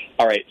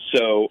 All right,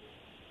 so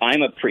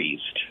I'm a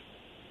priest,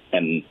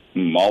 and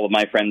all of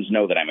my friends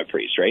know that I'm a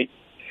priest, right?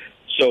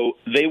 So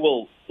they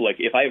will, like,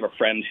 if I have a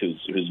friend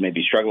who's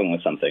maybe struggling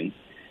with something,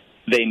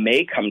 they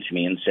may come to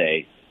me and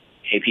say,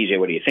 "Hey, PJ,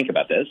 what do you think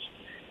about this?"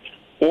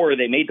 Or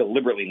they may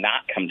deliberately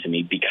not come to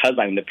me because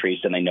I'm the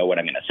priest and they know what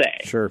I'm going to say.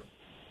 Sure.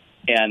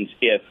 And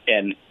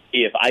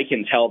if I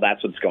can tell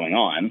that's what's going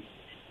on,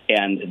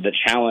 and the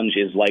challenge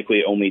is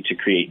likely only to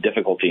create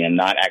difficulty and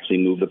not actually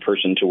move the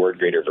person toward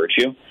greater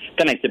virtue,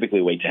 then I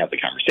typically wait to have the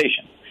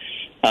conversation.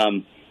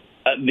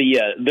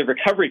 The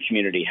recovery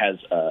community has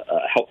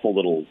a helpful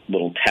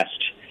little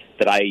test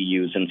that I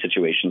use in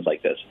situations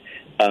like this.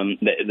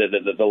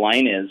 The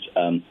line is,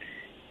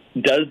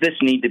 does this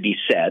need to be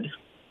said?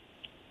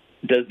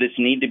 Does this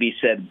need to be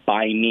said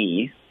by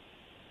me?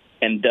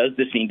 And does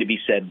this need to be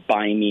said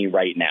by me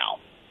right now?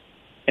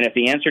 And if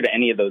the answer to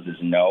any of those is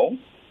no,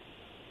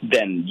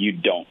 then you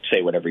don't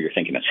say whatever you're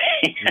thinking of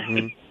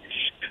saying,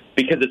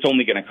 because it's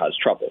only going to cause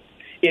trouble.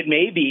 It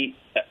may be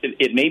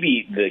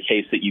the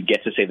case that you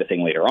get to say the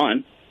thing later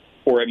on,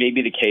 or it may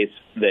be the case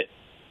that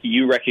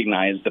you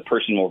recognize the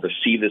person will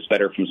receive this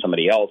better from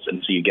somebody else,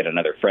 and so you get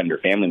another friend or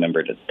family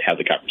member to have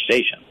the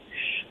conversation.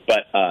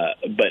 But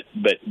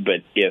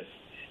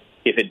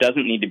if it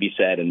doesn't need to be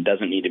said and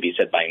doesn't need to be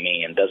said by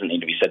me and doesn't need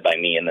to be said by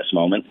me in this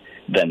moment,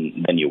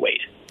 then you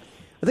wait.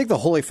 I think the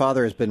Holy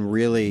Father has been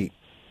really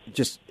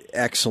just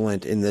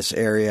excellent in this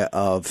area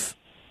of,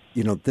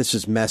 this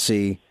is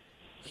messy.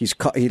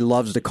 He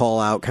loves to call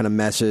out kind of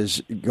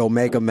messes, go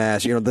make a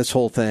mess, this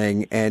whole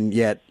thing, and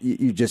yet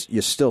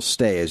you still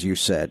stay, as you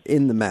said,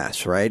 in the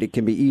mess, right? It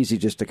can be easy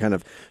just to kind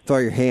of throw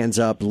your hands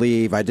up,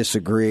 leave, I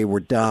disagree, we're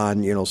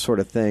done, sort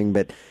of thing.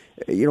 But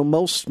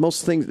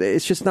most things,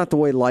 it's just not the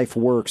way life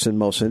works in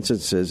most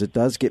instances. It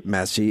does get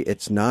messy.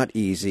 It's not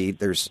easy.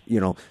 There's,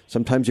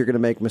 sometimes you're going to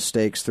make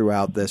mistakes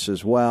throughout this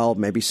as well.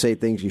 Maybe say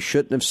things you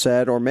shouldn't have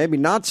said, or maybe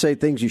not say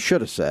things you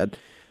should have said.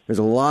 There's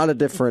a lot of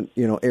different,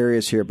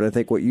 areas here, but I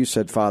think what you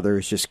said, Father,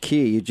 is just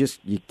key.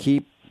 You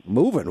keep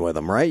moving with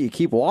them, right? You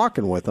keep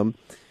walking with them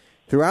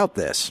throughout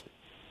this.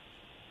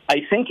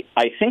 I think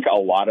a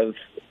lot of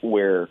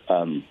where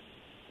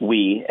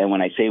we, and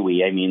when I say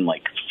we, I mean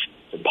like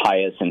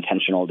pious,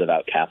 intentional,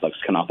 devout Catholics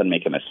can often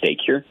make a mistake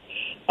here,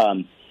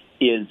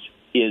 is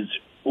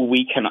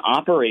we can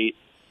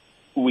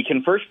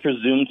first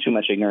presume too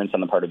much ignorance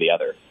on the part of the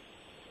other.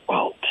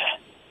 Well,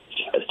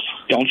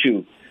 don't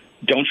you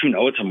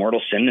know it's a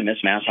mortal sin to miss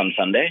Mass on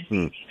Sunday?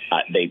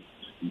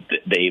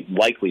 They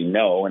likely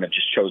know and have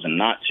just chosen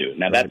not to.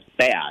 Now, that's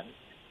bad,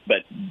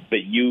 but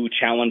you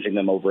challenging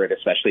them over it,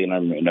 especially in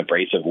an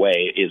abrasive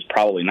way, is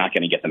probably not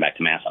going to get them back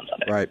to Mass on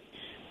Sunday. Right.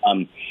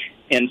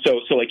 And so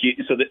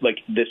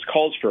this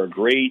calls for a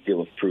great deal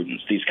of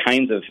prudence. These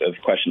kinds of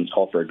questions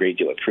call for a great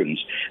deal of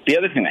prudence. The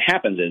other thing that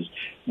happens is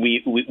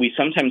we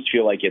sometimes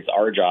feel like it's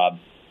our job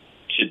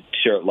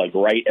to like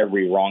right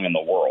every wrong in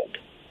the world.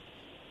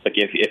 Like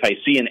if I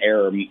see an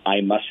error, I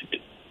must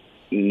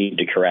need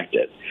to correct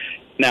it.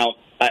 Now,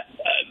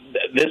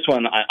 this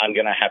one, I'm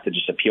going to have to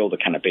just appeal to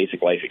kind of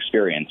basic life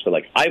experience. But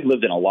like I've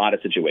lived in a lot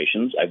of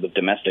situations. I've lived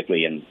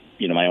domestically in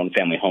my own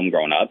family home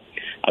growing up.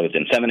 I lived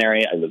in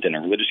seminary. I lived in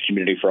a religious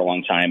community for a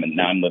long time, and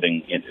now I'm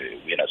living in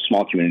a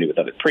small community with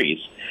other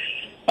priests.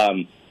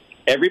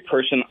 Every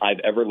person I've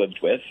ever lived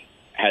with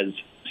has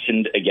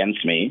sinned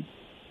against me,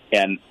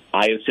 and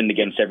I have sinned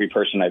against every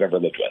person I've ever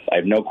lived with. I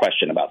have no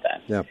question about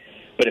that. Yeah.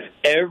 But if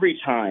every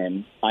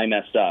time I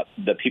messed up,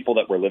 the people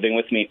that were living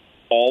with me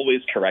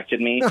always corrected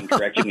me and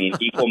corrected me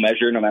in equal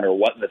measure, no matter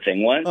what the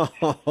thing was,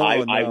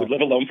 I would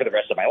live alone for the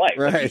rest of my life.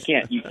 Right.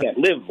 Like you can't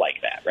live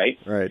like that, right?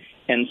 Right.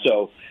 And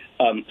so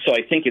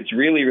I think it's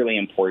really, really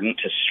important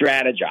to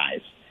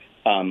strategize.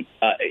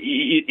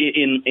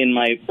 In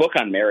my book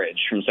on marriage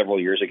from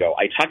several years ago,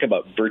 I talk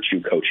about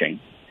virtue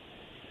coaching,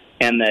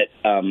 and that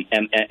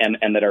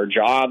and that our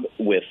job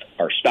with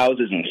our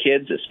spouses and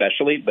kids,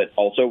 especially, but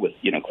also with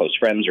close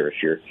friends, or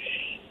if you're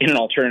in an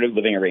alternative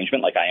living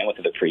arrangement like I am with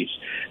other priests,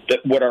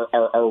 that what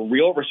our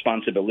real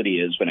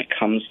responsibility is when it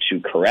comes to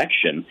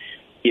correction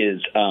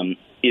is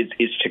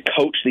to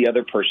coach the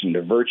other person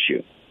to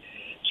virtue.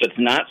 So it's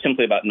not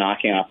simply about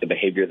knocking off the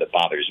behavior that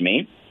bothers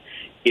me.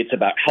 It's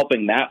about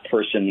helping that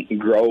person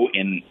grow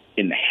in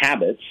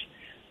habits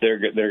that are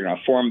going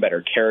to form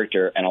better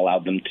character and allow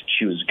them to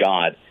choose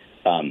God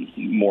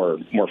more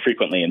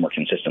frequently and more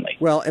consistently.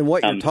 Well, and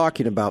what you're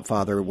talking about,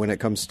 Father, when it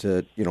comes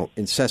to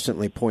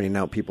incessantly pointing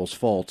out people's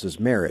faults,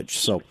 is marriage.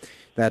 So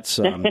that's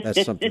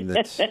something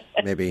that's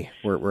maybe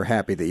we're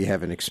happy that you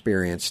haven't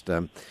experienced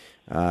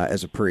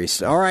as a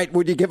priest. All right,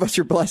 would you give us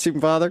your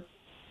blessing, Father?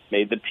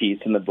 May the peace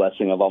and the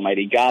blessing of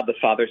Almighty God, the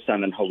Father,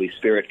 Son, and Holy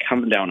Spirit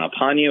come down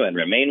upon you and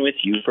remain with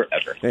you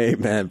forever.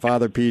 Amen.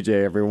 Father PJ,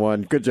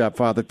 everyone. Good job,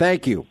 Father.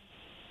 Thank you.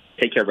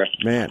 Take care, bro.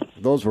 Man,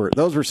 those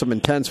were some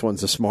intense ones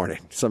this morning.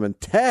 Some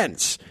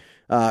intense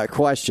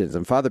questions.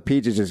 And Father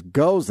PJ just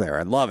goes there.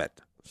 I love it.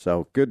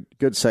 So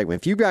good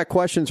segment. If you've got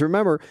questions,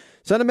 remember,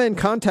 send them in.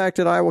 Contact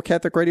at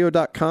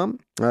iowacatholicradio.com.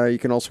 You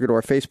can also go to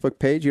our Facebook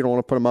page. You don't want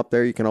to put them up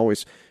there. You can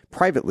always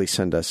privately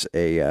send us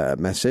a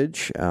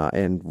message,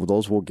 and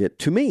those will get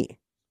to me.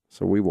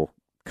 So we will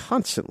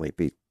constantly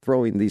be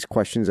throwing these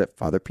questions at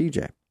Father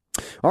PJ.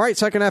 All right,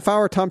 second half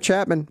hour, Tom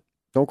Chapman.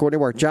 Don't go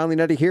anywhere. John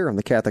Leonetti here on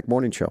the Catholic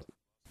Morning Show.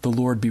 The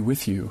Lord be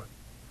with you.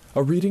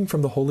 A reading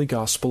from the Holy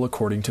Gospel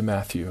according to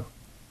Matthew.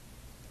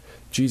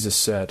 Jesus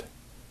said,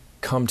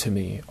 "Come to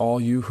me, all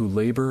you who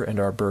labor and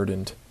are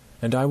burdened,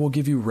 and I will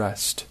give you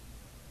rest.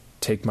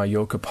 Take my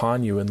yoke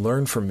upon you and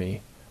learn from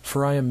me,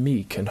 for I am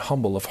meek and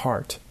humble of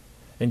heart,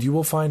 and you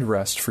will find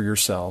rest for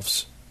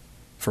yourselves.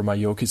 For my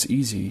yoke is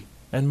easy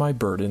and my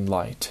burden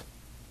light."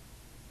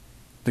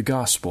 The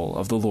Gospel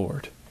of the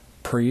Lord.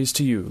 Praise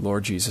to you,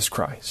 Lord Jesus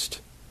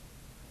Christ.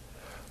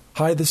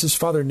 Hi, this is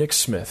Father Nick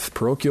Smith,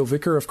 Parochial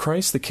Vicar of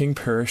Christ the King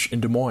Parish in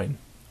Des Moines.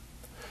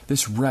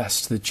 This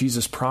rest that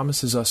Jesus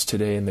promises us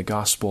today in the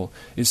Gospel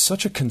is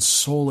such a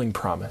consoling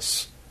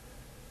promise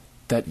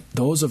that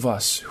those of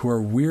us who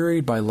are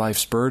wearied by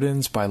life's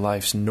burdens, by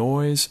life's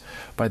noise,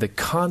 by the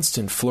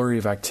constant flurry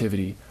of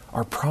activity,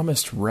 are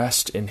promised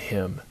rest in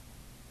Him.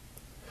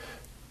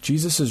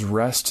 Jesus'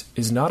 rest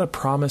is not a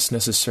promise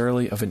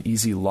necessarily of an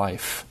easy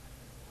life,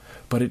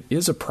 but it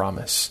is a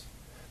promise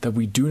that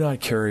we do not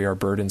carry our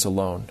burdens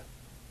alone.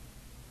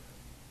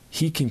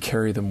 He can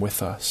carry them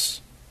with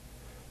us.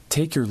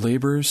 Take your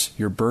labors,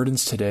 your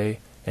burdens today,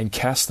 and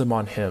cast them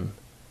on Him.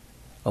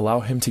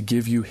 Allow Him to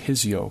give you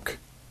His yoke,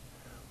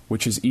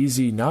 which is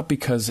easy not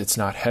because it's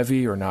not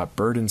heavy or not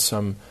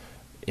burdensome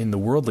in the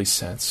worldly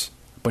sense,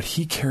 but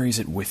He carries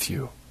it with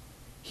you.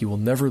 He will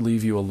never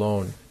leave you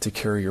alone to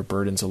carry your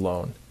burdens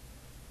alone.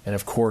 And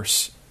of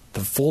course,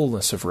 the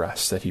fullness of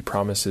rest that He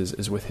promises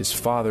is with His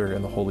Father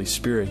and the Holy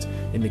Spirit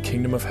in the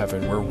kingdom of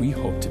heaven, where we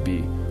hope to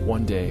be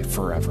one day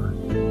forever.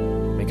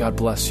 May God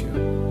bless you,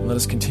 and let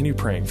us continue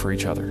praying for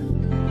each other.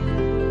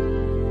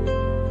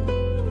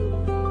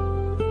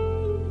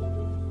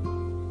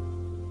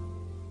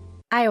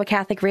 Iowa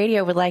Catholic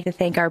Radio would like to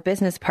thank our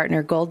business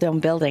partner, Gold Dome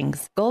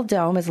Buildings. Gold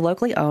Dome is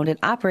locally owned and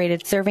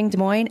operated, serving Des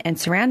Moines and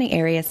surrounding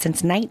areas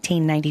since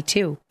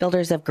 1992.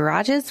 Builders of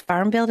garages,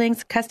 farm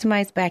buildings,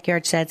 customized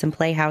backyard sheds, and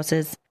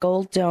playhouses.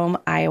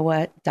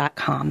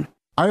 GoldDomeIowa.com.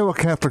 Iowa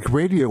Catholic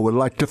Radio would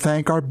like to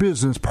thank our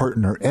business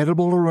partner,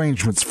 Edible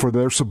Arrangements, for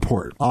their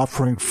support,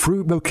 offering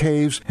fruit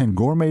bouquets and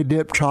gourmet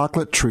dip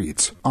chocolate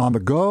treats on the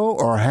go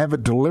or have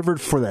it delivered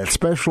for that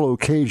special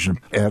occasion.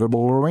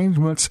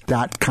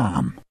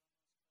 EdibleArrangements.com.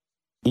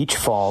 Each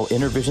fall,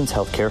 InterVisions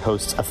Healthcare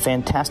hosts a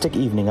fantastic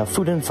evening of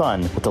food and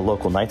fun with the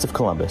local Knights of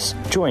Columbus.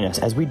 Join us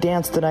as we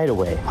dance the night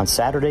away on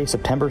Saturday,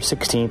 September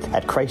 16th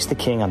at Christ the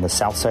King on the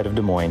south side of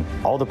Des Moines.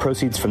 All the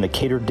proceeds from the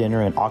catered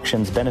dinner and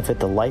auctions benefit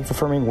the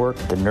life-affirming work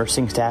the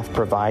nursing staff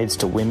provides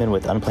to women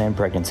with unplanned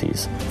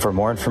pregnancies. For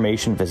more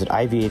information, visit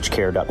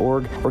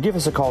ivhcare.org or give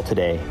us a call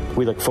today.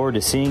 We look forward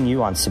to seeing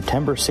you on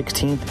September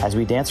 16th as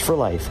we dance for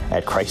life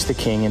at Christ the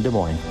King in Des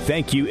Moines.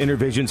 Thank you,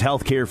 InterVisions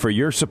Healthcare, for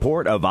your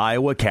support of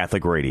Iowa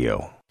Catholic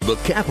Radio. The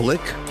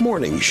Catholic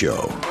Morning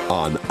Show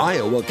on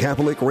Iowa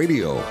Catholic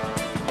Radio.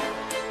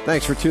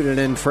 Thanks for tuning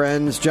in,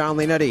 friends. John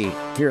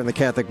Leonetti here in the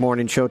Catholic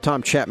Morning Show.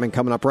 Tom Chapman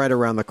coming up right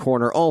around the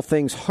corner. All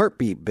things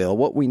Heartbeat Bill,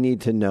 what we need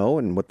to know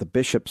and what the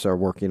bishops are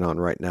working on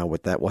right now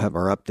with that. We'll have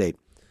our update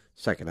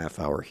second half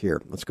hour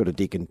here. Let's go to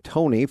Deacon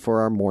Tony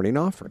for our morning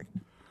offering.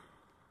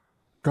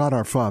 God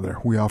our Father,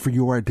 we offer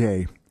you our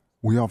day.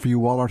 We offer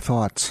you all our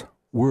thoughts,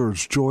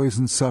 words, joys,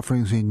 and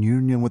sufferings in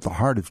union with the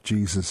heart of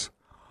Jesus.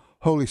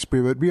 Holy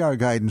Spirit, be our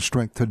guide and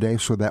strength today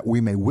so that we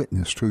may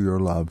witness to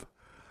your love.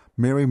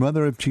 Mary,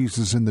 Mother of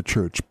Jesus in the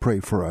Church, pray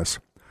for us.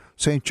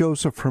 St.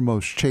 Joseph, her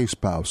most chaste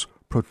spouse,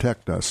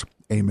 protect us.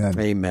 Amen.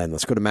 Amen.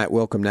 Let's go to Matt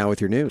Wilkham now with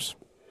your news.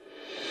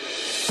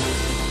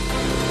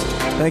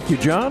 Thank you,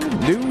 John.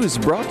 News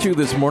brought to you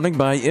this morning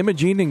by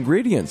Imogene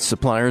Ingredients,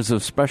 suppliers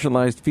of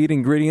specialized feed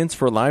ingredients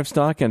for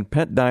livestock and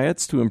pet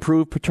diets to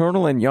improve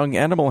paternal and young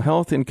animal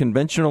health in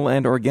conventional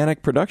and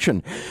organic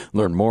production.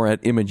 Learn more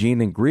at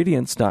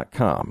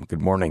ImogeneIngredients.com.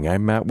 Good morning.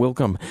 I'm Matt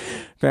Wilkham.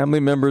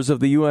 Family members of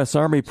the U.S.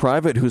 Army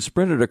private who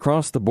sprinted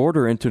across the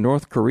border into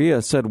North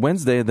Korea said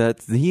Wednesday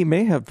that he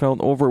may have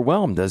felt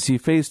overwhelmed as he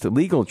faced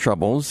legal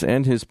troubles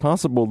and his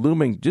possible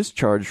looming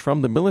discharge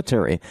from the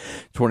military.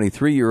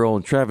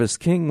 23-year-old Travis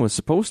King was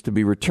supposed to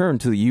be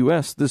returned to the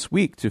U.S. this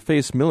week to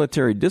face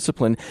military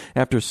discipline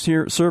after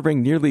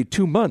serving nearly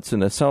 2 months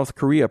in a South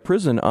Korea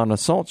prison on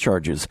assault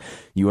charges.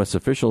 U.S.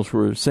 officials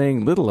were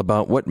saying little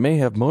about what may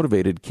have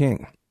motivated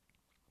King.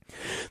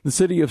 The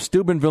city of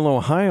Steubenville,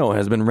 Ohio,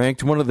 has been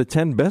ranked one of the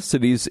 10 best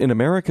cities in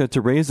America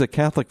to raise a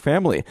Catholic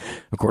family.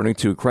 According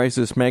to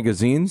Crisis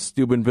Magazine,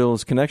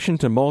 Steubenville's connection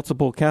to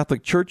multiple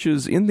Catholic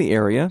churches in the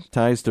area,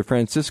 ties to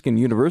Franciscan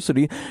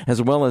University,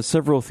 as well as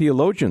several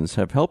theologians,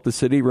 have helped the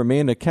city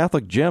remain a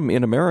Catholic gem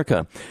in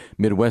America.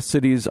 Midwest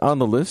cities on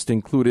the list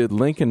included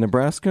Lincoln,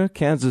 Nebraska,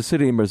 Kansas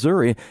City,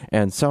 Missouri,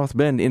 and South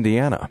Bend,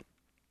 Indiana.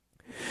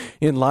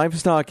 In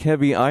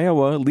livestock-heavy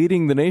Iowa,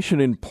 leading the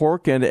nation in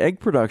pork and egg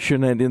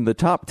production and in the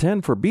top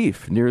 10 for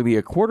beef, nearly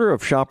a quarter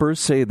of shoppers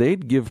say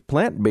they'd give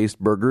plant-based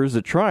burgers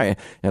a try,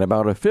 and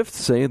about a fifth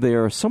say they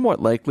are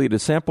somewhat likely to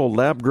sample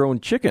lab-grown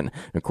chicken,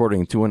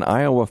 according to an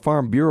Iowa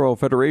Farm Bureau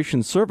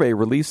Federation survey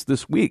released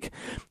this week.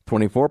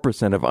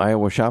 24% of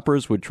Iowa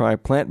shoppers would try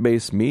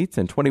plant-based meat,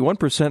 and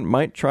 21%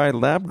 might try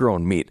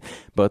lab-grown meat,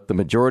 but the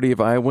majority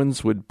of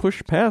Iowans would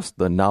push past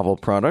the novel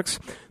products.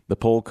 The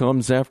poll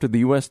comes after the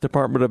U.S.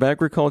 Department of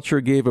Agriculture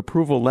gave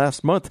approval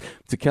last month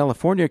to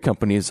California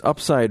companies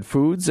Upside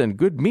Foods and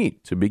Good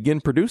Meat to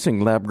begin producing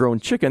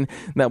lab-grown chicken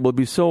that will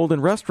be sold in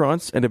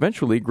restaurants and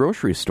eventually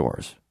grocery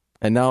stores.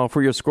 And now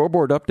for your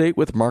scoreboard update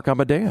with Mark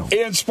Amadeo.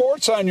 In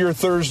sports on your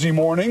Thursday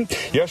morning,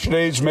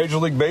 yesterday's Major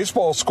League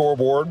Baseball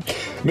scoreboard,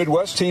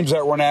 Midwest teams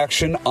that were in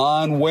action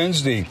on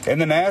Wednesday. In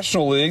the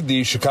National League,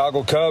 the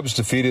Chicago Cubs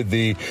defeated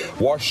the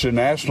Washington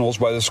Nationals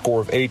by the score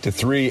of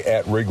 8-3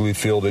 at Wrigley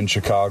Field in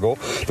Chicago.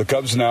 The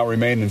Cubs now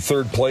remain in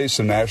third place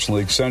in National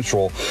League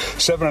Central,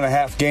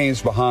 7.5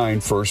 games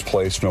behind first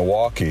place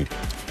Milwaukee.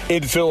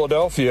 In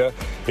Philadelphia,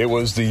 it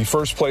was the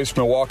first-place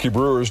Milwaukee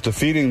Brewers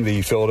defeating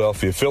the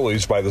Philadelphia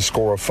Phillies by the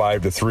score of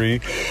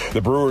 5-3.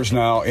 The Brewers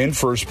now in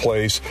first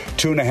place,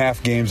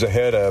 2.5 games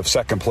ahead of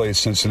second-place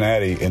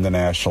Cincinnati in the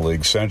National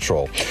League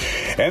Central.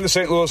 And the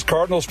St. Louis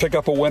Cardinals pick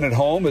up a win at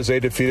home as they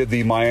defeated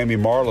the Miami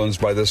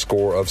Marlins by the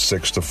score of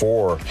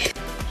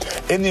 6-4.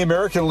 In the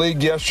American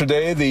League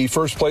yesterday, the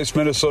first-place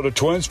Minnesota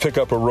Twins pick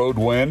up a road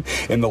win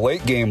in the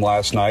late game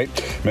last night.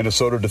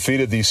 Minnesota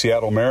defeated the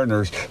Seattle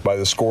Mariners by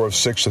the score of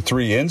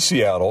 6-3 in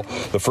Seattle.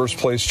 The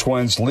first-place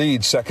Twins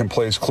lead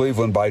second-place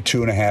Cleveland by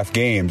 2.5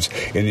 games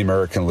in the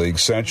American League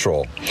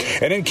Central.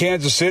 And in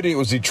Kansas City, it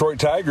was Detroit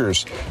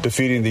Tigers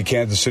defeating the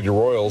Kansas City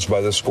Royals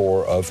by the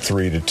score of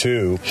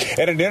 3-2.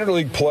 And in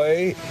interleague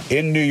play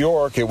in New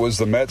York, it was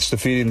the Mets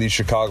defeating the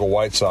Chicago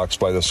White Sox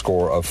by the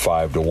score of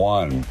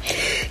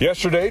 5-1.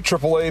 Yesterday,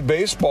 AAA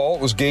baseball,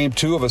 it was Game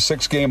 2 of a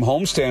 6-game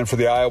homestand for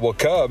the Iowa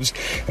Cubs,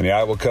 and the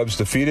Iowa Cubs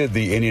defeated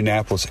the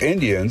Indianapolis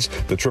Indians,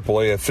 the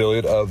AAA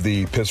affiliate of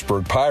the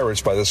Pittsburgh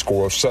Pirates, by the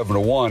score of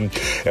 7-1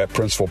 at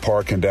Princeville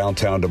Park in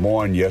downtown Des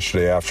Moines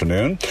yesterday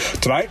afternoon.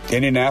 Tonight,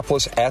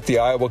 Indianapolis at the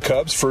Iowa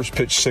Cubs, first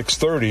pitch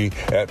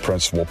 6:30 at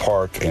Princeville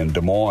Park in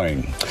Des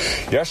Moines.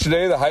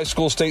 Yesterday, the high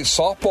school state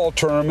softball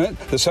tournament,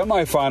 the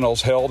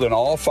semifinals held in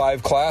all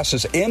 5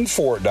 classes in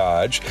Fort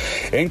Dodge.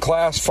 In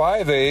Class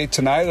 5A,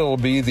 tonight it'll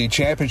be the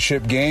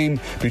championship game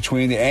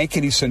between the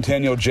Ankeny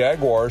Centennial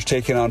Jaguars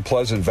taking on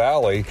Pleasant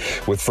Valley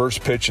with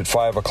first pitch at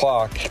 5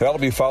 o'clock. That'll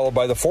be followed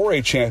by the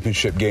 4A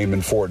championship game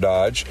in Fort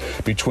Dodge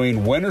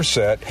between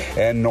Winterset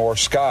and North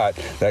Scott.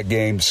 That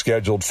game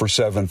scheduled for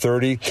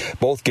 7:30.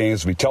 Both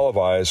games will be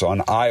televised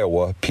on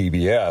Iowa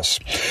PBS.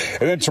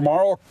 And then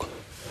tomorrow,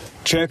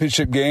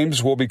 championship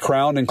games will be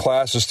crowned in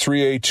classes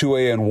 3A,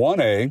 2A, and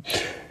 1A.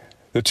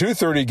 The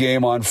 2:30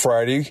 game on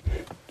Friday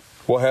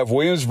will have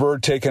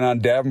Williamsburg taking on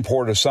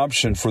Davenport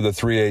Assumption for the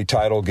 3A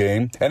title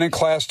game. And in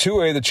Class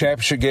 2A, the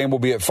championship game will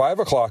be at 5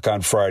 o'clock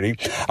on Friday.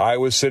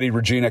 Iowa City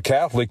Regina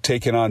Catholic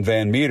taking on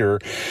Van Meter.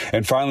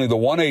 And finally, the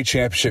 1A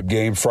championship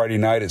game Friday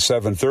night at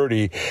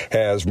 7:30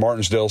 has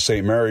Martinsdale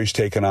St. Mary's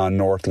taking on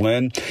North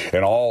Lynn.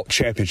 And all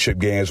championship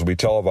games will be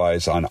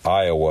televised on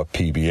Iowa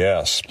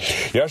PBS.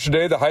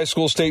 Yesterday, the high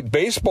school state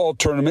baseball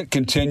tournament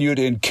continued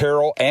in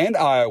Carroll and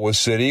Iowa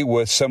City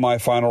with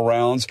semifinal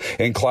rounds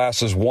in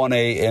classes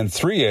 1A and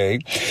 3A.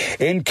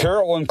 In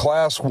Carroll in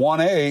Class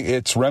 1A,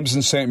 it's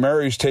Remsen St.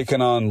 Mary's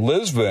taking on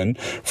Lisbon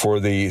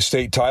for the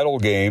state title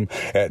game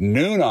at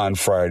noon on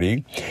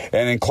Friday.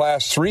 And in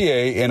Class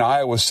 3A in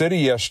Iowa City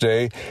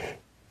yesterday,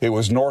 it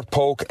was North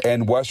Polk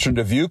and Western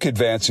Dubuque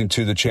advancing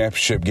to the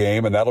championship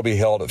game, and that'll be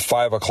held at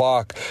 5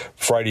 o'clock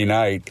Friday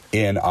night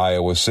in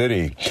Iowa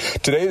City.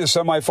 Today, the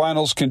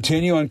semifinals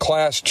continue in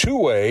Class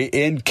 2A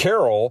in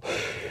Carroll.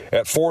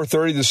 At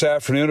 4:30 this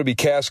afternoon, it'll be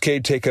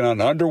Cascade taking on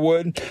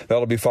Underwood.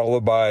 That'll be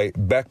followed by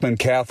Beckman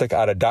Catholic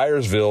out of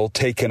Dyersville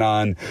taking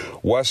on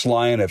West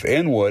Lyon of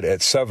Inwood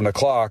at 7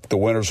 o'clock. The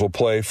winners will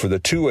play for the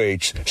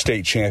 2H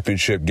state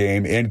championship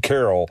game in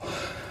Carroll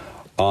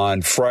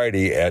on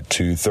Friday at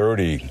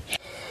 2:30.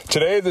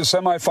 Today, the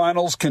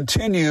semifinals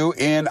continue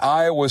in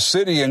Iowa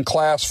City in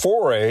Class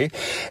 4A.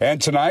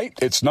 And tonight,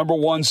 it's number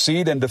 1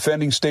 seed and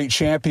defending state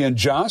champion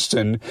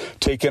Johnston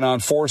taking on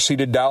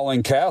 4-seeded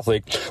Dowling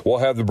Catholic. We'll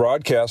have the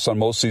broadcast on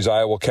most of these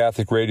Iowa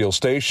Catholic radio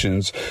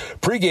stations.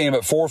 Pre-game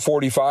at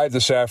 4:45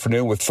 this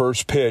afternoon with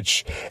first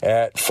pitch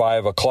at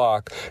 5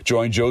 o'clock.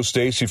 Join Joe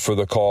Stacy for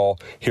the call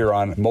here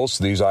on most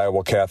of these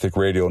Iowa Catholic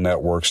radio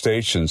network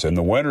stations. And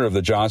the winner of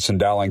the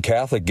Johnston-Dowling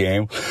Catholic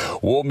game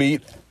will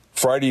meet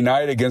Friday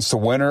night against the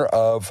winner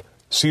of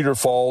Cedar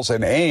Falls,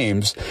 and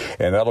Ames,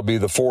 and that'll be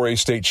the 4A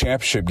state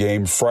championship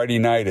game Friday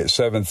night at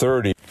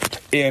 7:30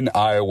 in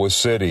Iowa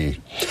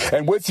City.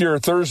 And with your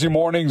Thursday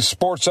morning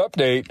sports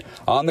update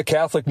on the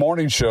Catholic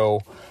Morning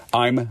Show,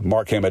 I'm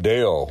Mark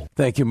Amadeo.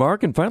 Thank you,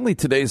 Mark. And finally,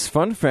 today's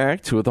fun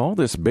fact. With all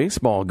this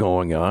baseball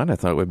going on, I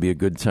thought it would be a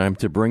good time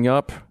to bring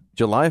up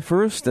July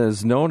 1st,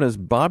 as known as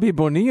Bobby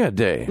Bonilla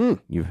Day.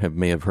 You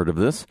may have heard of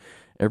this.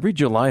 Every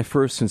July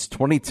 1st since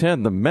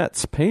 2010, the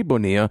Mets pay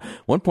Bonilla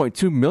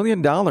 $1.2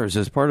 million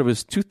as part of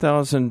his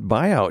 2000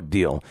 buyout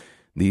deal.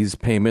 These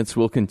payments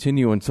will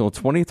continue until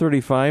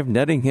 2035,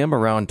 netting him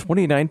around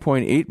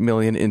 $29.8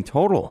 million in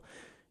total.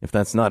 If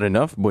that's not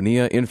enough,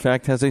 Bonilla, in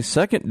fact, has a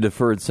second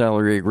deferred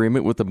salary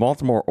agreement with the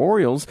Baltimore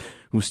Orioles,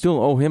 who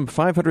still owe him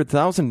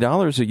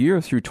 $500,000 a year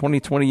through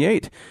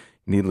 2028.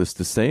 Needless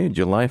to say,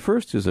 July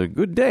 1st is a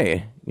good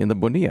day in the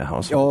Bonilla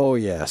household. Oh,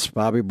 yes,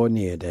 Bobby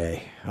Bonilla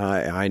Day.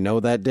 I know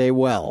that day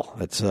well.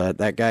 It's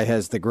that guy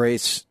has the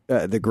greatest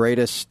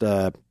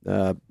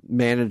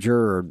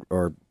manager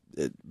or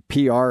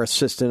PR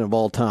assistant of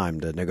all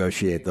time to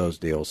negotiate those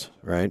deals,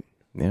 right?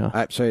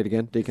 Yeah. Say it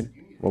again, Deacon.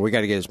 Well, we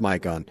got to get his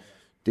mic on.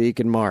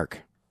 Deacon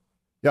Mark.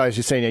 Yeah, I was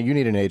just saying, you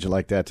need an agent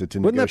like that to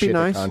Wouldn't negotiate that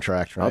be nice? the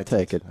contract, right? I'll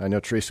take it. I know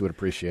Teresa would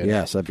appreciate it.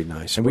 Yes, that'd be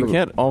nice. And we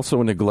can't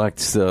also neglect,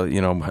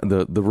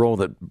 the role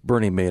that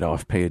Bernie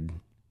Madoff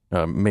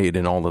made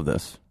in all of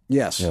this.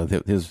 Yes,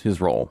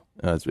 his role.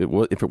 If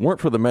it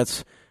weren't for the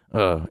Mets'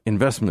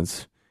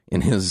 investments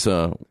in his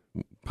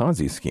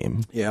Ponzi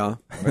scheme,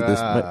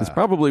 this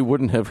probably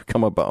wouldn't have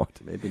come about.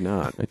 Maybe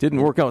not. It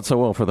didn't work out so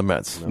well for the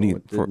Mets.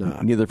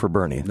 Neither for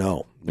Bernie.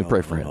 No. We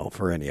pray for him. No,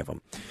 for any of them.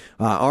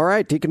 All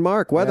right, Deacon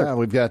Mark, weather. Yeah,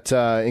 we've got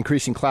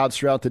increasing clouds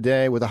throughout the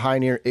day with a high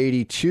near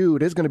 82.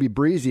 It is going to be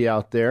breezy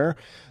out there.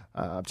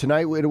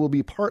 Tonight it will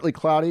be partly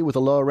cloudy with a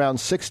low around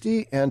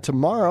 60. And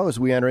tomorrow, as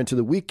we enter into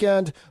the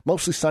weekend,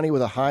 mostly sunny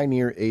with a high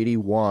near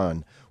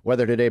 81.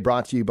 Weather today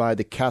brought to you by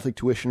the Catholic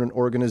Tuition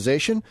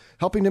Organization,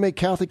 helping to make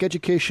Catholic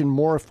education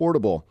more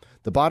affordable.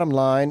 The bottom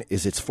line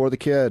is it's for the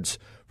kids.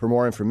 For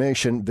more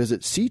information, visit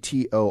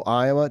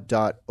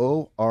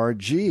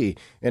ctoiowa.org.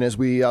 And as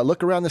we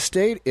look around the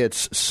state,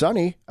 it's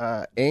sunny.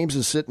 Ames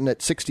is sitting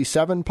at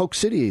 67. Polk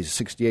City is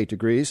 68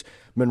 degrees.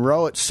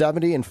 Monroe at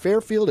 70. And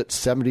Fairfield at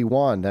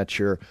 71. That's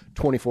your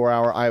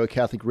 24-hour Iowa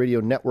Catholic Radio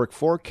Network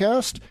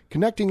forecast,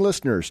 connecting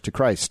listeners to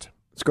Christ.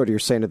 Let's go to your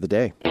saint of the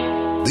day.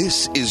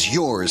 This is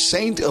your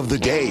Saint of the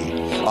Day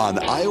on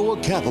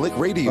Iowa Catholic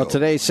Radio. Well,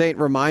 today's saint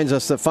reminds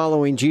us that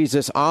following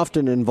Jesus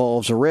often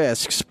involves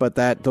risks, but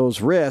that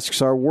those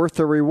risks are worth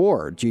the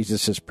reward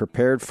Jesus has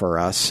prepared for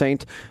us.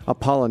 Saint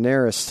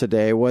Apollinaris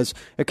today was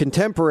a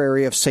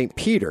contemporary of Saint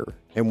Peter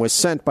and was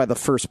sent by the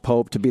first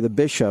pope to be the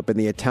bishop in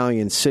the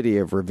Italian city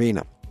of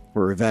Ravenna.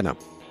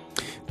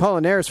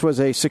 Apollinaris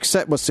was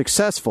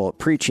successful at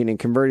preaching and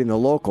converting the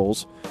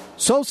locals,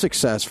 so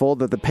successful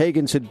that the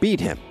pagans had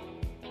beat him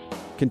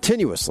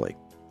continuously,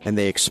 and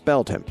they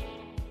expelled him.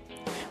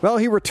 Well,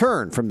 he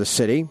returned from the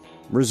city,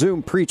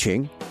 resumed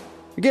preaching.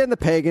 Again, the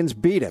pagans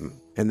beat him,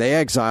 and they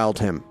exiled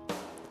him.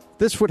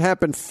 This would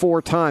happen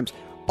 4 times.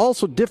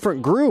 Also,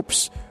 different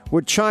groups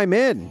would chime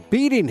in,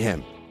 beating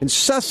him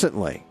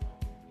incessantly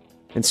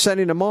and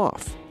sending him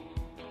off.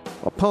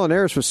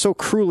 Apollinaris was so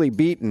cruelly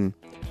beaten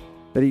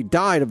that he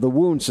died of the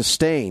wounds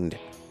sustained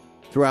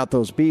throughout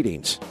those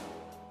beatings.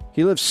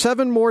 He lived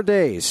 7 more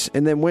days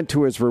and then went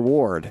to his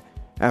reward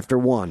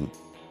after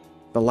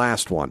the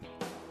last one.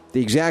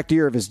 The exact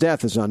year of his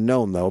death is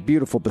unknown, though. A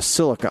beautiful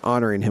basilica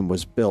honoring him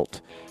was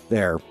built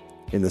there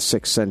in the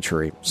 6th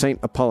century.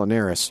 St.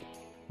 Apollinaris,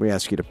 we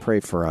ask you to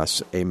pray for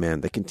us. Amen.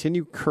 The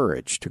continued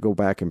courage to go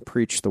back and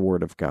preach the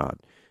Word of God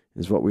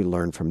is what we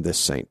learn from this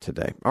saint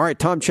today. All right,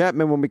 Tom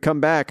Chapman, when we come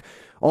back,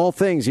 all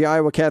things the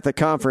Iowa Catholic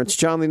Conference.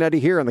 John Leonetti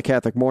here on the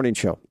Catholic Morning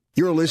Show.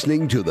 You're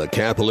listening to the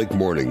Catholic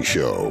Morning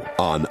Show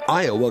on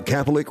Iowa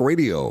Catholic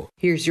Radio.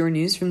 Here's your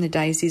news from the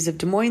Diocese of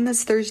Des Moines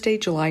this Thursday,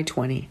 July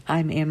 20.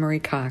 I'm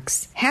Anne-Marie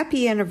Cox.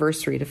 Happy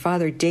anniversary to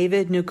Father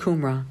David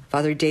Nukumra.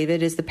 Father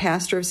David is the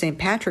pastor of St.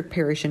 Patrick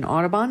Parish in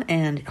Audubon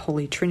and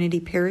Holy Trinity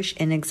Parish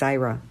in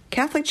Exira.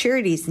 Catholic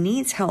Charities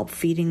needs help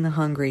feeding the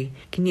hungry.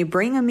 Can you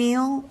bring a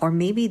meal or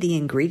maybe the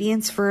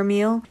ingredients for a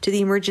meal to the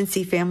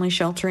Emergency Family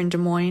Shelter in Des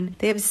Moines?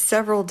 They have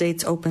several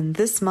dates open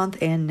this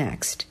month and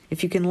next.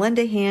 If you can lend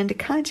a hand,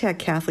 contact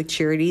Catholic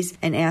Charities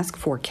and ask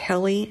for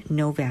Kelly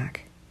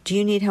Novak. Do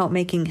you need help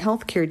making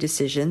healthcare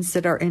decisions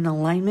that are in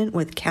alignment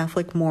with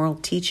Catholic moral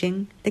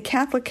teaching? The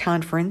Catholic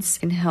Conference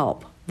can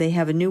help. They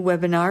have a new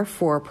webinar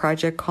for a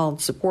project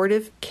called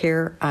Supportive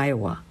Care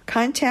Iowa.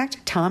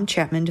 Contact Tom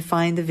Chapman to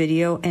find the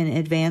video and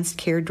advanced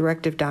care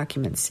directive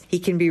documents. He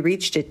can be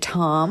reached at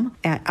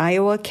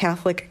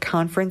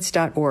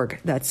tom@iowacatholicconference.org.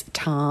 That's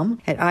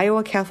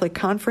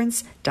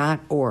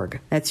tom@iowacatholicconference.org.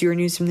 That's your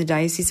news from the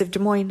Diocese of Des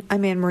Moines.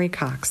 I'm Anne-Marie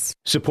Cox.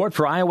 Support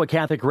for Iowa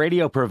Catholic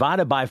Radio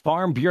provided by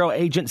Farm Bureau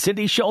Agent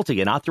Cindy Schulte,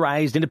 an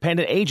authorized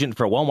independent agent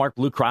for Walmart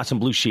Blue Cross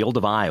and Blue Shield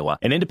of Iowa,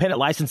 an independent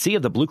licensee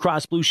of the Blue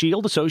Cross Blue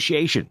Shield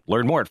Association.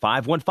 Learn more at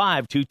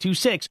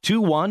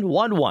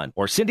 515-226-2111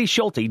 or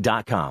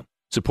cindyschulte.com.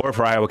 Support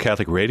for Iowa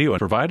Catholic Radio is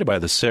provided by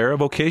the Sarah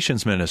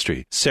Vocations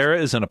Ministry.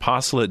 Sarah is an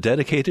apostolate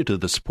dedicated to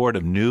the support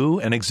of new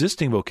and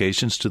existing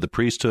vocations to the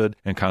priesthood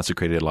and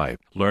consecrated life.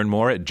 Learn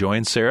more at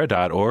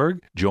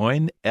joinsarah.org,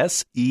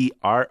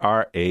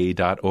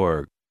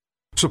 joinserra.org.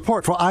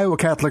 Support for Iowa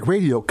Catholic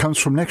Radio comes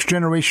from Next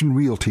Generation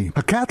Realty,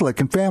 a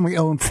Catholic and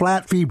family-owned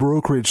flat-fee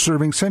brokerage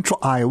serving central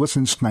Iowa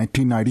since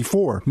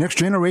 1994. Next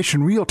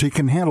Generation Realty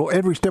can handle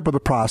every step of the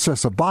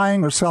process of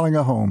buying or selling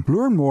a home.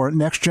 Learn more at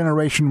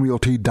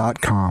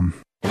nextgenerationrealty.com.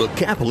 The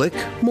Catholic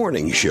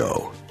Morning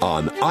Show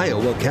on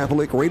Iowa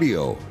Catholic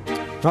Radio.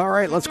 All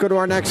right, let's go to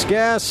our next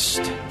guest.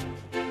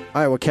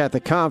 Iowa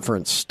Catholic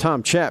Conference,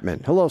 Tom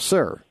Chapman. Hello,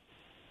 sir.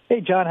 Hey,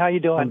 John, how you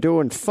doing? I'm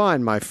doing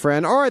fine, my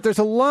friend. All right, there's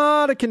a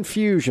lot of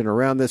confusion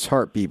around this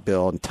heartbeat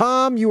bill. And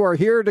Tom, you are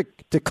here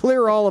to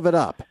clear all of it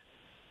up.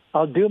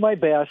 I'll do my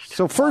best.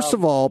 So first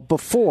of all,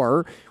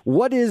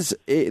 what is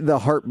the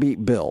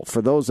heartbeat bill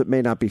for those that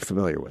may not be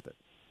familiar with it?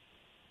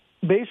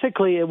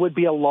 Basically, it would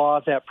be a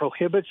law that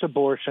prohibits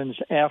abortions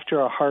after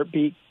a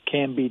heartbeat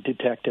can be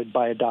detected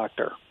by a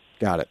doctor.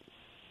 Got it.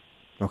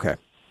 Okay.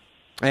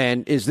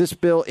 And is this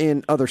bill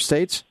in other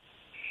states?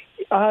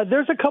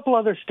 There's a couple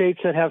other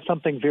states that have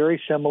something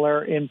very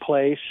similar in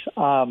place.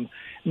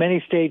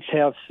 Many states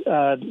have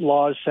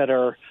laws that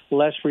are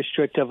less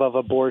restrictive of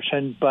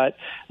abortion, but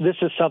this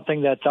is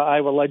something that the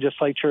Iowa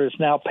legislature has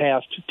now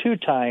passed 2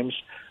 times,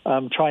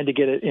 trying to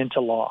get it into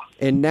law.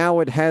 And now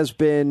it has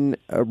been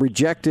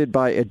rejected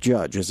by a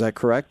judge. Is that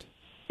correct?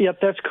 Yep,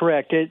 that's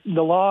correct.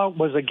 The law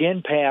was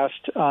again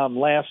passed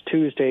last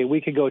Tuesday, a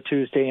week ago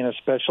Tuesday, in a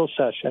special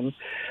session.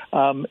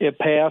 It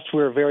passed.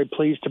 We were very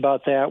pleased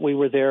about that. We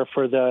were there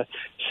for the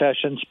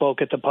session,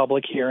 spoke at the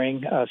public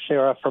hearing.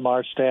 Sarah from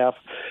our staff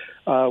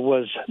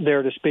was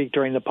there to speak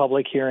during the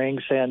public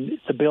hearings, and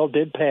the bill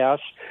did pass.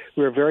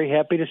 We were very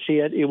happy to see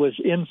it. It was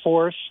in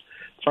force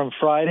from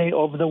Friday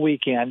over the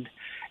weekend,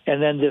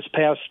 and then this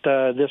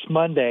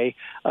Monday,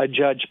 a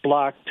judge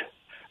blocked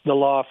the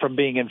law from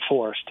being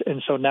enforced.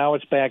 And so now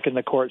it's back in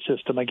the court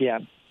system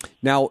again.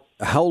 Now,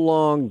 how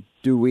long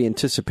do we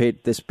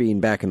anticipate this being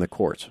back in the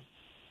courts?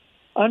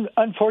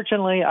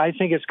 Unfortunately, I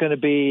think it's going to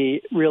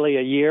be really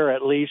a year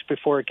at least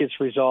before it gets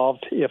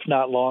resolved, if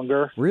not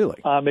longer.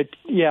 Really?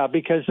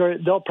 Because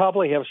they'll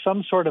probably have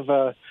some sort of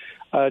a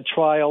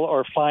trial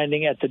or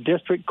finding at the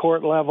district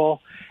court level,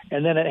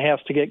 and then it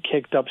has to get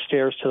kicked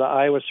upstairs to the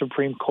Iowa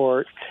Supreme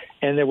Court,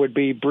 and there would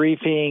be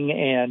briefing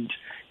and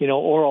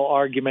oral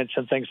arguments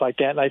and things like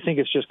that. And I think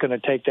it's just going to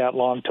take that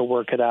long to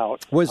work it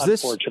out,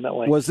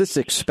 unfortunately. Was this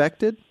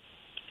expected?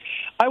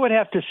 I would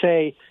have to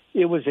say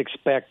it was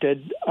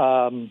expected.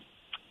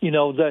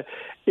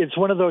 It's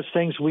one of those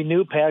things we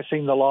knew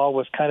passing the law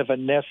was kind of a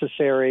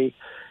necessary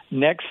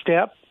next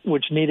step,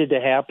 which needed to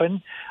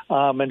happen.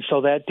 And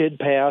so that did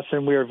pass,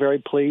 and we were very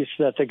pleased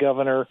that the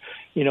governor,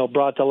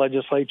 brought the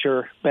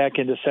legislature back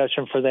into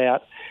session for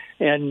that.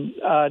 And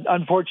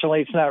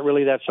unfortunately, it's not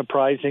really that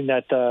surprising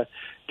that the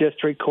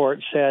district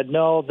court said,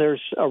 no,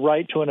 there's a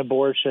right to an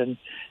abortion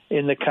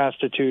in the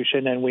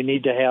Constitution, and we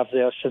need to have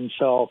this. And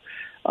so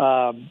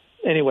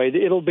anyway,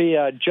 it'll be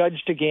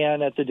judged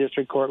again at the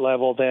district court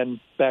level, then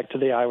back to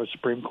the Iowa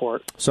Supreme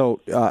Court. So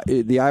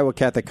the Iowa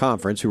Catholic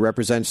Conference, who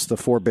represents the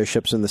 4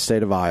 bishops in the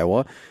state of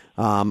Iowa,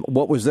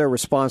 what was their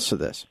response to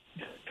this?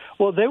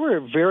 Well, they were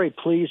very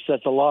pleased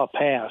that the law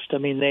passed. I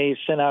mean, they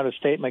sent out a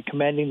statement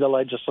commending the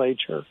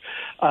legislature.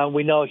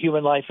 We know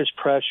human life is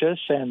precious,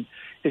 and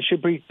it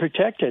should be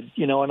protected,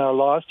 in our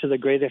laws to the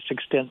greatest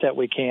extent that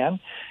we can.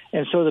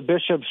 And so the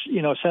bishops,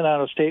 sent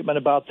out a statement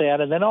about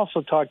that, and then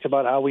also talked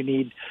about how we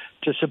need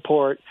to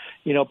support,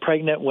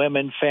 pregnant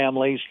women,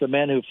 families, the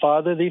men who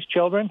father these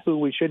children, who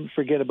we shouldn't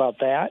forget about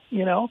that,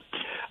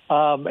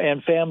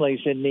 and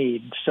families in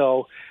need.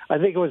 So I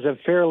think it was a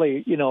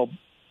fairly,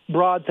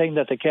 broad thing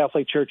that the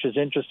Catholic Church is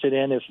interested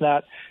in. It's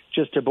not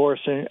just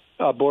abortion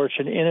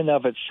in and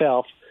of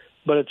itself,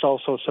 but it's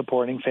also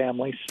supporting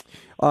families.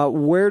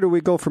 Where do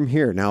we go from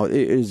here? Now,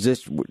 is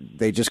this,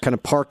 they just kind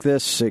of park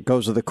this, it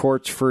goes to the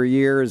courts for a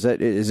year? Is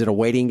it a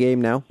waiting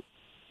game now?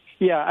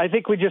 Yeah, I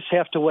think we just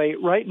have to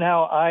wait. Right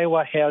now,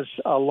 Iowa has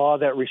a law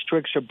that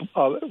restricts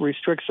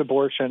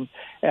abortion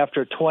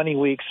after 20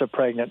 weeks of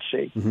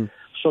pregnancy. Mm-hmm.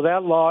 So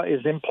that law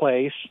is in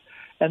place.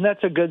 And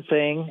that's a good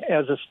thing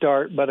as a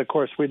start, but of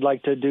course we'd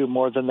like to do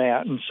more than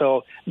that. And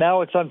so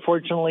now it's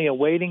unfortunately a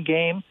waiting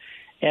game,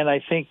 and I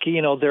think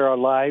there are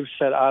lives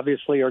that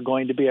obviously are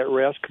going to be at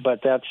risk,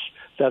 but that's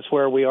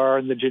where we are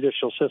in the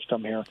judicial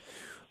system here.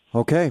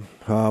 Okay,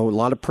 a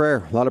lot of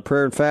prayer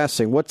and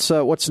fasting.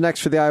 What's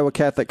next for the Iowa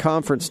Catholic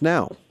Conference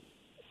now?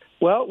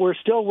 Well, we're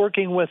still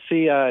working with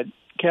the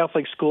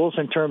Catholic schools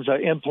in terms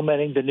of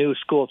implementing the new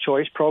school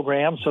choice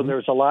program. So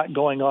there's a lot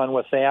going on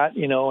with that,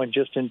 and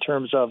just in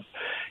terms of,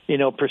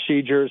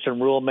 procedures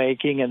and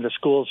rulemaking, and the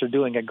schools are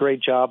doing a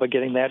great job of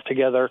getting that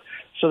together.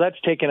 So that's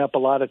taken up a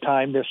lot of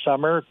time this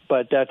summer,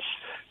 but that's,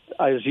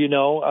 as you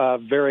know, a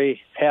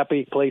very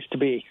happy place to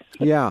be.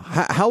 Yeah.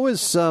 How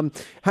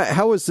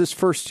has this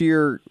first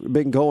year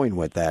been going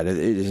with that?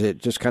 Is it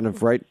just kind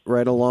of right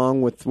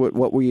along with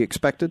what we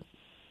expected?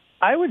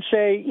 I would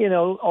say,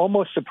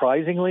 almost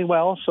surprisingly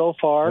well so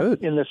far.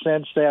 Good. In the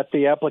sense that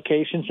the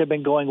applications have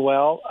been going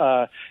well.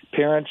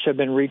 Parents have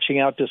been reaching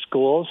out to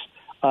schools.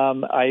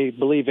 I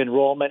believe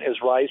enrollment is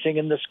rising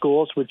in the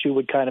schools, which you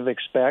would kind of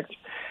expect.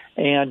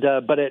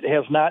 But it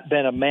has not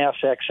been a mass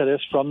exodus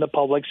from the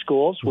public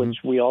schools, which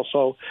we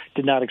also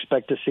did not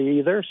expect to see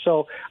either.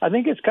 So I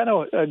think it's kind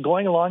of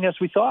going along as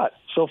we thought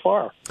so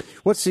far.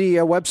 What's the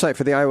website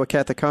for the Iowa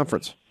Catholic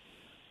Conference?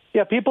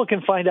 Yeah, people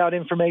can find out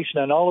information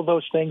on all of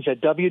those things at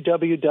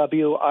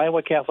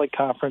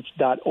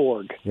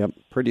www.iowacatholicconference.org. Yep,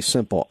 pretty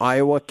simple.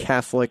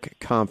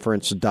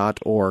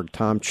 iowacatholicconference.org.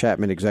 Tom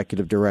Chapman,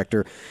 Executive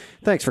Director.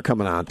 Thanks for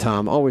coming on,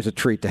 Tom. Always a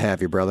treat to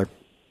have you, brother.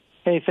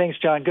 Hey, thanks,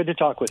 John. Good to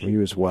talk with you.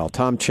 You as well.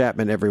 Tom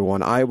Chapman,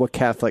 everyone,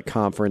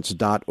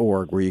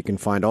 iowacatholicconference.org, where you can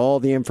find all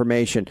the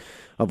information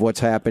of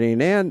what's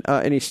happening and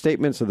any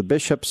statements of the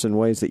bishops and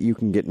ways that you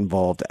can get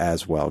involved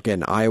as well.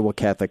 Again,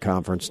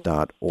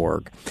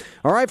 iowacatholicconference.org.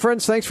 All right,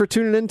 friends, thanks for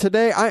tuning in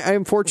today. I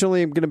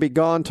unfortunately am going to be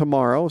gone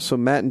tomorrow, so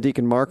Matt and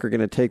Deacon Mark are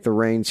going to take the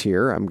reins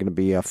here. I'm going to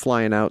be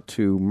flying out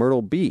to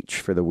Myrtle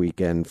Beach for the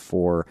weekend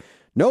for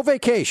no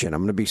vacation. I'm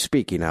going to be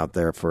speaking out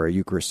there for a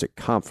Eucharistic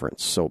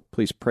conference, so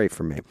please pray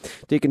for me.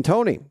 Deacon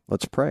Tony,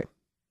 let's pray.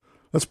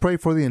 Let's pray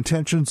for the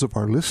intentions of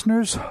our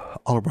listeners,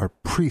 all of our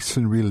priests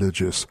and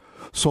religious,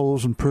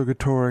 souls in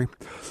purgatory.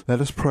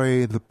 Let us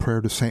pray the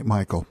prayer to St.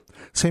 Michael.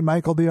 St.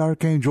 Michael the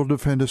Archangel,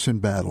 defend us in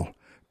battle.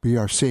 Be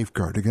our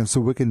safeguard against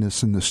the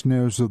wickedness and the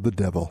snares of the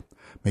devil.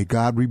 May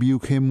God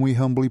rebuke him, we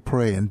humbly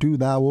pray, and do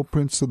thou, O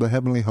Prince of the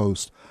heavenly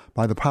host,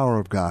 by the power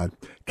of God,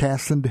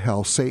 cast into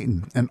hell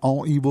Satan and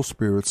all evil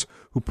spirits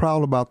who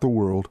prowl about the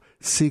world,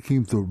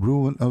 seeking the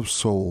ruin of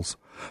souls.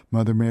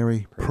 Mother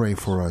Mary, pray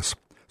for us.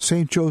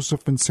 Saint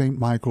Joseph and Saint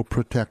Michael,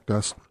 protect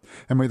us.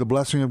 And may the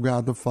blessing of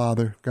God the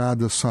Father, God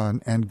the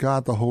Son, and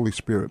God the Holy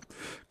Spirit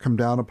come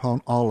down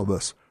upon all of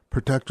us,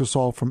 protect us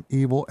all from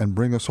evil, and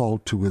bring us all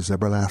to his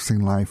everlasting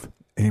life.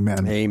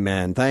 Amen.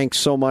 Amen. Thanks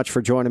so much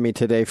for joining me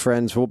today,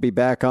 friends. We'll be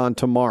back on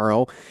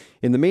tomorrow.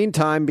 In the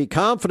meantime, be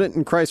confident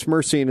in Christ's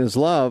mercy and his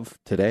love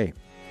today.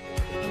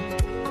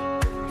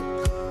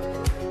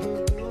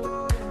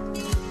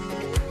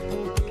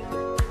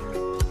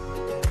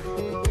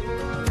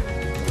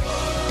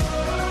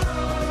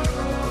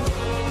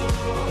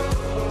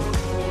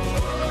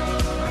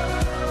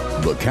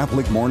 The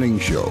Catholic Morning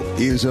Show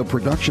is a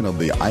production of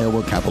the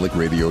Iowa Catholic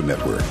Radio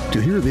Network.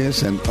 To hear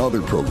this and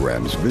other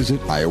programs, visit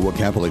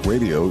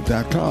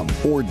iowacatholicradio.com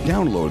or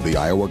download the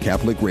Iowa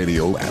Catholic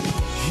Radio app.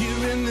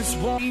 Here in this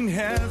one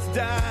has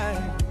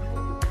died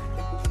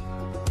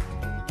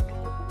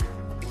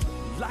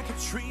like a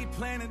tree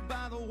planted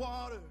by the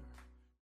water.